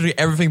like literally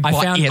everything but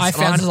I yes.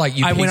 And I was just like,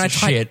 you piece when of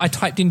shit. I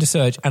typed into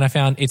search and I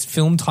found it's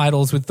film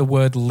titles with the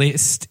word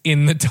 "list"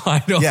 in the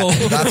title. yeah,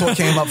 that's what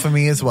came up for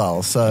me as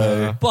well.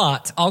 So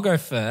But I'll go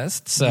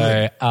first.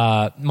 So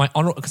my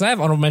because I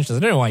have honorable mentions. I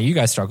don't know why you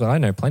guys struggle. I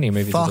know plenty of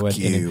movies with the fuck word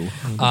 "it" in you. it.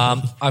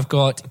 I've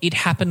got It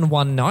Happened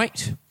One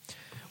Night,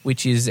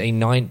 which is a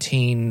late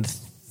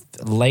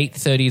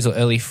 30s or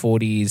early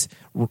 40s.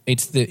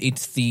 It's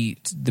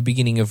the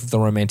beginning of the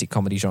romantic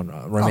comedy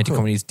genre. Romantic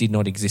comedies did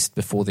not exist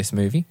before this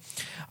movie.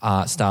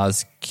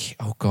 Stars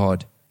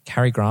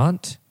Cary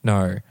Grant?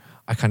 No,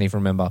 I can't even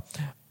remember.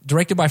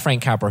 Directed by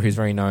Frank Capra, who's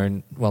very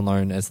well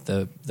known as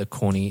the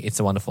corny "It's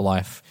a Wonderful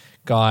Life"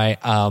 guy.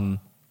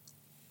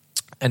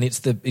 And it's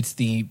the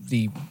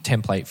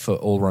template for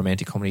all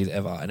romantic comedies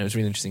ever. And it was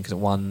really interesting because it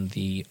won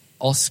the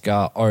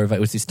Oscar over. It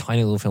was this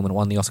tiny little film and it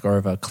won the Oscar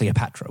over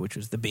Cleopatra, which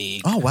was the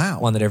big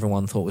one that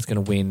everyone thought was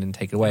going to win and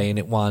take it away. And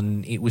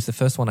it was the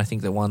first one I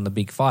think that won the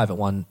big 5. It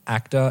won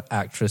actor,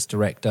 actress,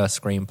 director,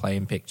 screenplay,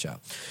 and picture,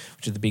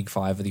 which are the big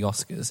 5 of the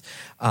Oscars.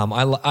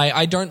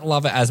 I don't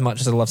love it as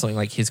much as I love something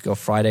like His Girl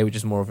Friday, which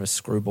is more of a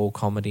screwball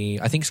comedy.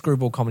 I think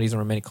screwball comedies and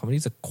romantic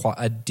comedies are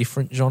quite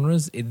different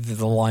genres.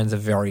 The lines are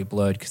very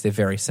blurred because they're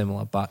very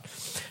similar. But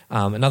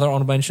another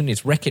honorable mention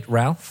is Wreck-It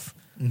Ralph.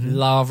 Mm-hmm.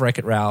 Love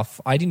Wreck-It Ralph.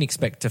 I didn't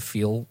expect to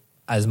feel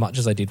as much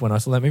as I did when I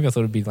saw that movie. I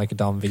thought it'd be like a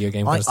dumb video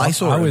game. I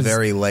saw it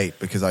very late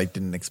because I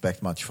didn't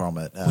expect much from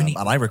it, and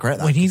I regret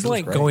that. When he's because it was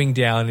like great. going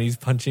down and he's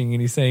punching and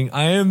he's saying,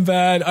 "I am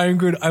bad, I am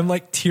good," I'm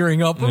like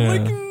tearing up. I'm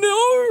like,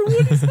 no,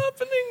 what is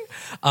happening?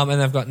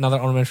 And I've got another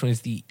honorable mention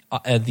is the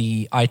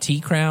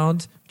IT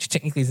Crowd, which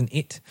technically isn't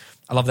it.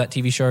 I love that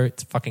TV show.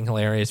 It's fucking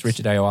hilarious.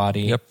 Richard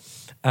Ayoade.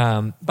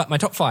 Yep. But my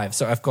top 5.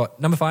 So I've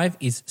got number 5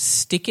 is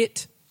Stick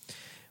It,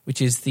 which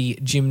is the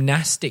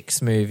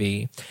gymnastics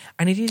movie,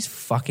 and it is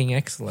fucking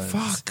excellent.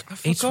 Fuck, I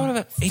forgot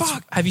about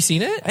Fuck. Have you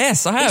seen it?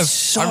 Yes, I have. It's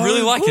so I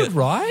really like good, it.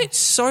 right? It's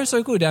so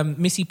good.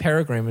 Missy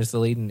Peregrine is the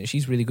lead, and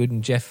she's really good.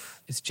 And Jeff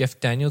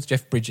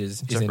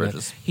Bridges is in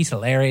Bridges. it. He's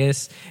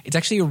hilarious. It's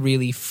actually a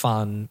really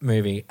fun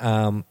movie.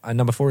 And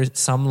number 4 is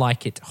Some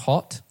Like It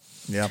Hot.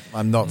 Yep,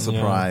 I'm not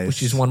surprised.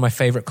 Which is one of my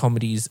favorite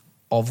comedies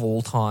of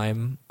all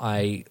time.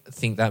 I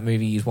think that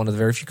movie is one of the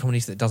very few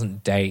comedies that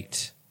doesn't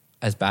date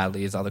as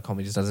badly as other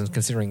comedies does, and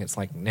considering it's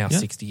like now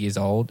 60 years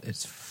old,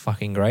 it's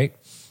fucking great.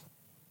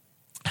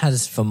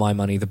 Has, for my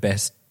money, the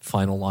best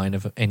final line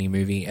of any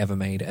movie ever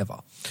made ever.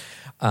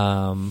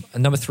 And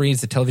number 3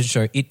 is the television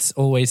show It's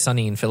Always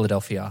Sunny in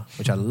Philadelphia,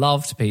 which I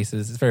love to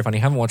pieces. It's very funny.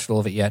 I haven't watched all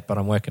of it yet, but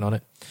I'm working on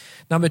it.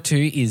 Number 2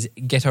 is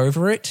Get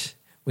Over It,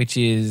 which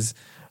is...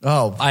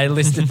 I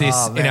listed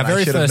this in our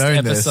very first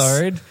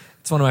episode.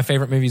 It's one of my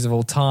favorite movies of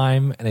all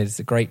time, and it's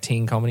a great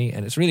teen comedy,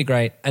 and it's really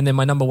great. And then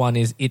my number 1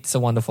 is It's a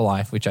Wonderful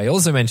Life, which I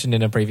also mentioned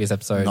in a previous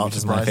episode, which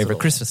is my favorite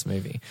Christmas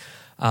movie.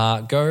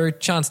 Go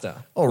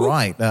Chanster. All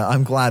right.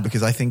 I'm glad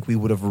because I think we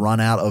would have run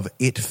out of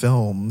It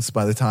films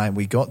by the time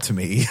we got to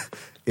me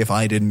if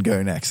I didn't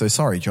go next. So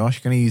sorry,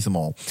 Josh, going to use them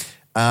all.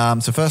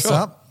 So first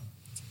up,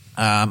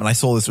 and I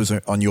saw this was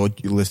on your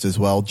list as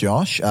well,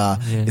 Josh.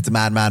 It's a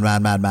mad,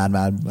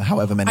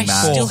 however many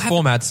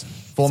formats.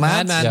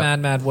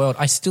 Mad World.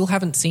 I still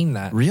haven't seen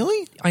that.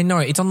 Really? I know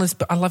it's on this,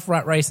 but I love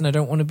Rat Race, and I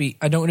don't want to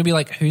be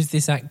like, who's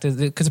this actor?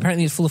 Because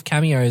apparently it's full of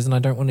cameos, and I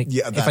don't want to.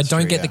 Yeah, if I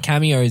don't get the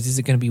cameos, is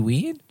it going to be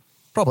weird?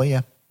 Probably,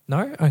 yeah.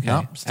 No, okay.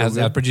 No, still As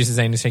our good. producer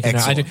Zane is taking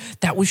note.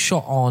 That was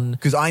shot on.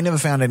 Because I never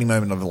found any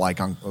moment of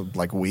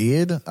like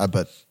weird,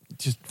 but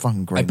just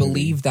fucking great. I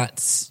believe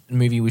that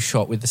movie was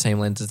shot with the same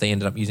lenses they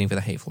ended up using for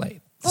The Hateful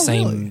Eight.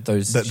 Really?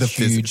 Those The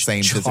huge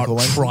same physical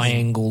lenses?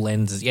 triangle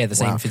lenses. Yeah, the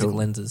same Wow, physical cool.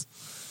 lenses.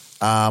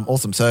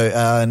 Awesome.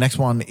 So next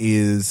one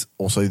is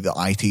also the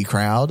IT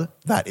Crowd.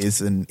 That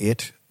is an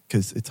It,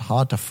 because it's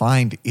hard to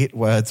find It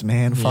words,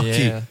 man. Fuck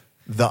you.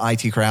 The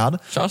IT Crowd.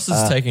 Just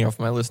is taking off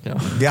my list now.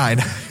 Yeah, I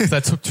know.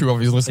 That took two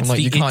obvious lists. I'm It's like,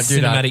 the you can't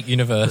do that. cinematic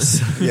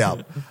universe.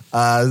 Yeah.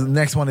 The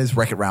next one is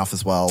Wreck-It Ralph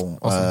as well.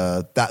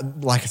 Awesome.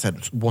 That, like I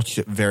said, watched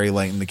it very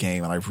late in the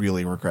game, and I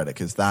really regret it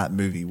because that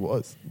movie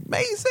was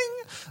amazing.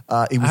 It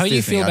was How do you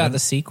Disney. feel about the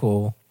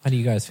sequel? How do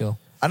you guys feel?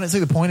 I don't see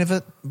the point of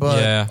it,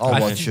 but Yeah, I'll I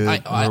watch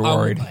think- it. We're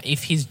worried.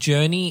 If his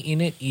journey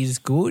in it is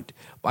good,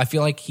 I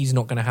feel like he's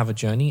not going to have a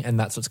journey, and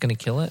that's what's going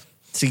to kill it.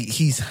 See,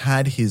 he's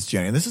had his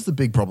journey. And this is the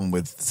big problem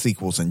with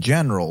sequels in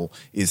general,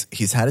 is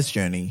he's had his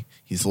journey,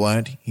 he's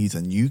learned, he's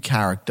a new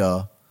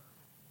character.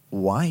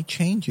 Why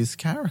change his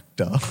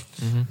character?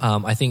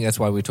 I think that's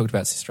why we talked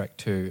about Sister Act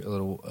 2 a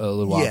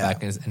little while Yeah.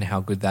 back and how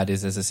good that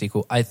is as a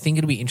sequel. I think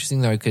it'll be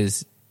interesting, though,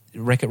 because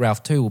Wreck-It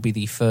Ralph 2 will be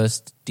the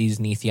first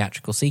Disney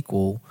theatrical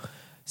sequel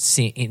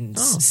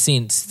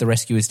since The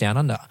Rescuers Down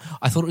Under.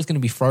 I thought it was going to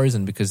be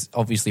Frozen because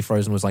obviously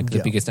Frozen was like the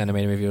Yeah. biggest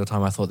animated movie of all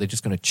time. I thought they're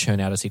just going to churn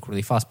out a sequel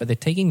really fast, but they're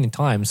taking their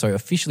time. So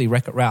officially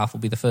Wreck-It Ralph will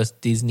be the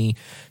first Disney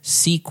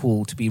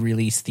sequel to be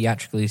released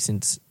theatrically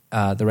since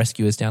The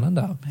Rescuers Down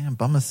Under. Man,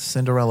 bummer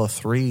Cinderella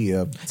 3.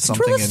 Something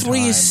Cinderella in 3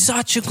 time. is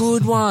such a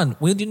good one.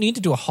 We need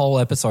to do a whole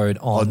episode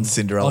on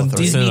Cinderella on 3.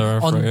 Disney,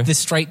 Cinderella on 3. the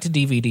straight to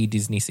DVD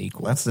Disney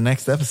sequel. That's the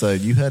next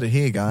episode. You heard it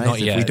here, guys. Not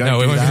If yet. we don't no, do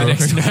we won't that,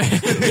 do the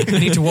next one. We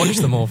need to watch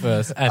them all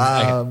first.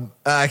 And,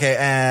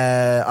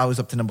 I was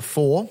up to number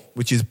 4,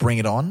 which is Bring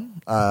It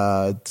On.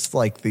 It's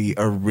like the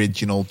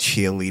original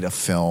cheerleader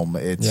film.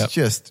 It's Yep.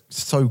 just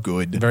so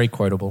good. very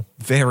quotable.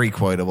 Very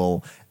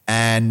quotable.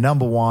 And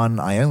number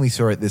 1, I only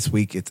saw it this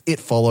week. It's It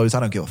Follows.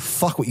 I don't give a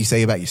fuck what you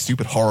say about your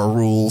stupid horror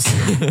rules.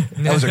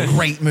 That was a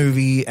great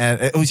movie.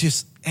 And it was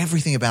just,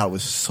 everything about it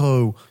was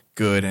so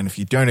good. And if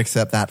you don't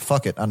accept that,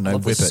 fuck it. I don't know, The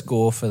whip it.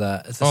 score for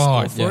that. The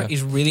Oh, score for yeah. it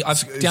is really. I've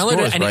score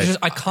downloaded is it and great.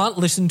 I can't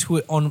listen to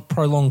it on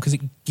prolong because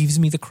it gives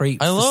me the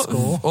creeps. I the love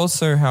score.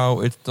 also how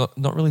it's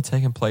not really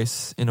taking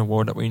place in a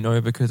world that we know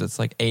because it's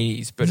like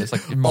 80s, but it's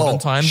like in modern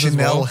times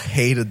Chanel as well.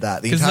 hated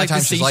that. The 'Cause, entire like, the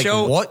time she's like,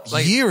 seashell, what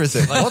like- year is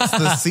it? What's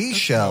the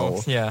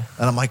seashell? Yeah.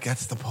 And I'm like,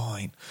 that's the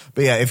point.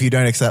 But yeah, if you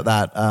don't accept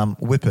that,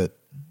 whip it.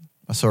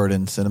 I saw it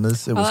in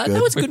cinemas. It was good.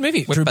 That was a good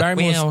movie. Whip Drew it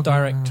Barrymore's well.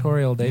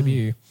 directorial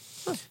debut.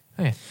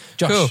 Okay.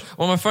 Josh. Cool.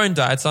 Well, my phone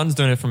died, so I'm just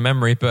doing it from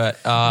memory.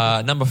 But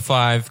number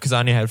 5, because I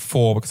only had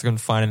 4 because I couldn't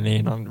find any,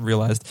 and I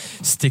realized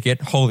Stick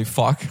It. Holy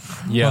fuck!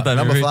 Yeah. Love that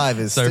Number movie. 5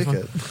 is So Stick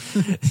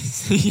fun.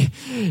 It.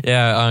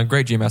 Yeah,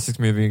 great gymnastics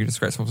movie, just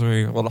great sports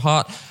movie, a lot of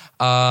heart.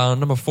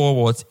 Number 4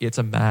 was It's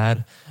a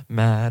Mad,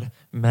 Mad,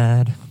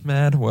 Mad,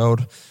 Mad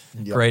World.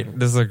 Yep. Great.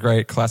 This is a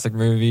great classic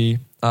movie.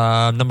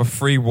 Number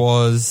 3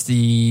 was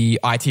the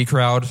IT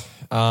Crowd.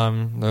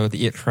 No,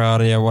 the It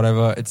Crowd, yeah,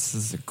 whatever.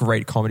 It's a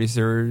great comedy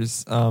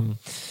series.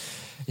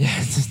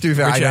 Yeah, To be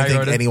fair, I Richard don't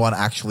think Ayoade. anyone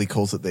actually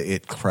calls it the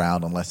It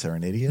Crowd unless they're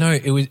an idiot. No,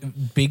 it was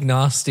Big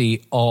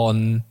Nasty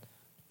on.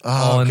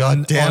 Oh,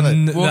 God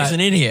damn it. Well, it's an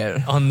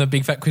idiot. On the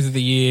Big Fat Quiz of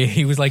the Year,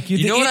 he was like, You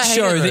the know what It I hated,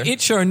 Show, the though?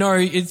 It Show. No,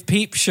 it's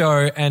Peep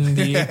Show and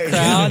the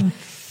crowd.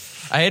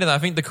 I hated that. I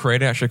think the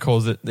creator actually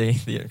calls it the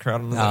It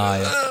Crowd.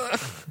 Yeah.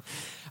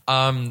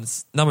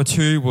 Number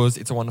 2 was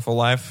It's a Wonderful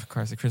Life,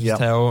 Classic Christmas Yep.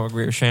 Tale. I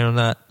agree with Shane on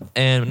that.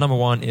 And number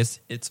 1 is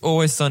It's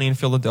Always Sunny in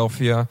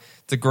Philadelphia.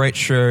 It's a great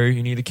show.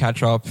 You need to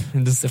catch up.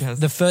 And just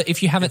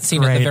If you haven't It's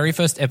seen it, great. the very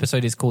first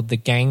episode is called "The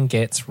Gang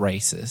Gets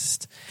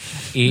Racist."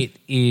 It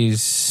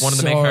is one of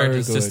the main so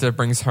characters' good. sister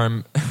brings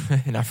home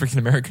an African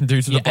American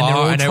dude to the Yeah, and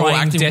bar, they're all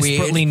trying acting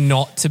desperately weird.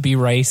 not to be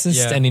racist,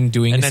 Yeah. and in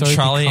doing and then so,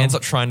 Charlie become- ends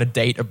up trying to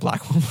date a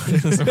black woman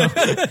as well.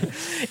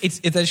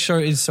 That show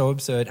is so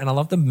absurd, and I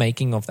love the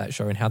making of that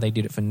show and how they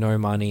did it for no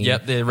money.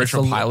 Yep, the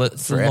original pilot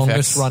It's for the FX.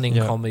 longest running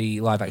Yeah.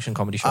 live action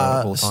comedy show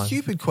of all time.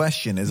 Stupid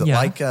question. Is it Yeah.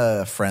 like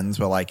Friends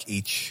where like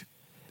each...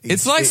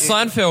 It's like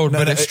Seinfeld,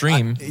 but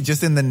extreme.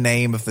 Just in the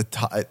name of the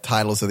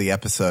titles of the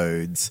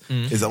episodes,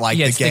 is it like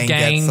Yeah, the it's gang,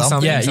 gets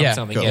something? Yeah, yeah.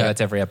 something. Cool. Yeah, that's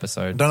every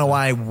episode. Don't know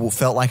why I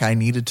felt like I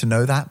needed to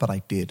know that, but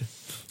I did.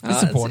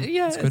 It's important.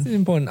 It's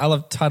important. I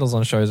love titles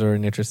on shows are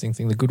an interesting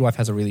thing. The Good Wife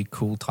has a really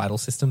cool title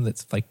system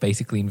that's like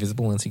basically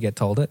invisible once you get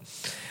told it.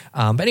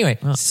 But anyway,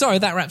 so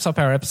that wraps up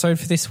our episode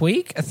for this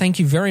week. Thank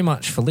you very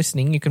much for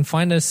listening. You can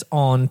find us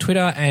on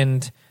Twitter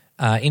and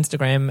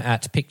Instagram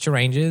at Picture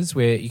Rangers,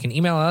 where you can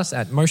email us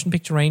at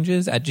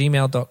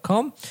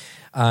motionpicturerangers@gmail.com.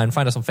 And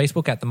find us on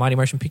Facebook at the Mighty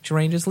Motion Picture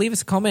Rangers. Leave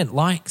us a comment,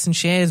 likes and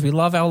shares. We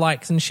love our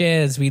likes and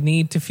shares. We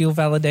need to feel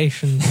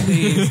validation,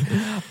 please.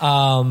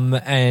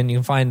 And you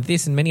can find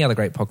this and many other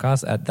great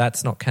podcasts at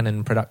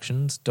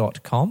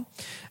that'snotcanonproductions.com.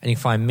 And you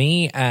can find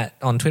me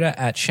on Twitter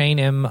at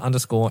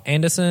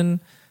ShaneM_Anderson.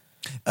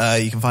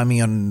 You can find me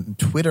on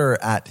Twitter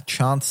at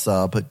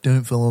Chancer, but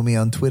don't follow me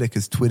on Twitter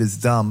because Twitter's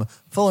dumb.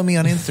 Follow me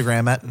on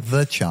Instagram at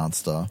The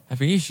Chancer. I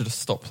think you should have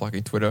stopped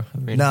plugging Twitter. I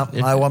mean, No,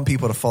 I want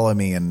people to follow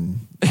me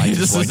and I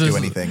just won't do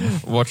anything.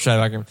 Watch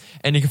that.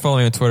 And you can follow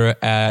me on Twitter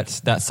at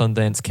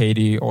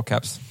ThatSundanceKD, all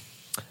caps.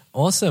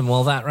 Awesome.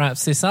 Well, that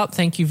wraps this up.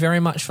 Thank you very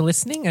much for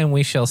listening, and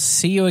we shall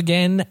see you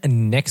again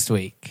next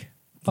week.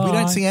 Bye. We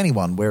don't see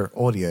anyone. We're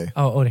audio.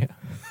 Oh, audio.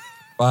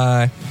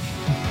 Bye.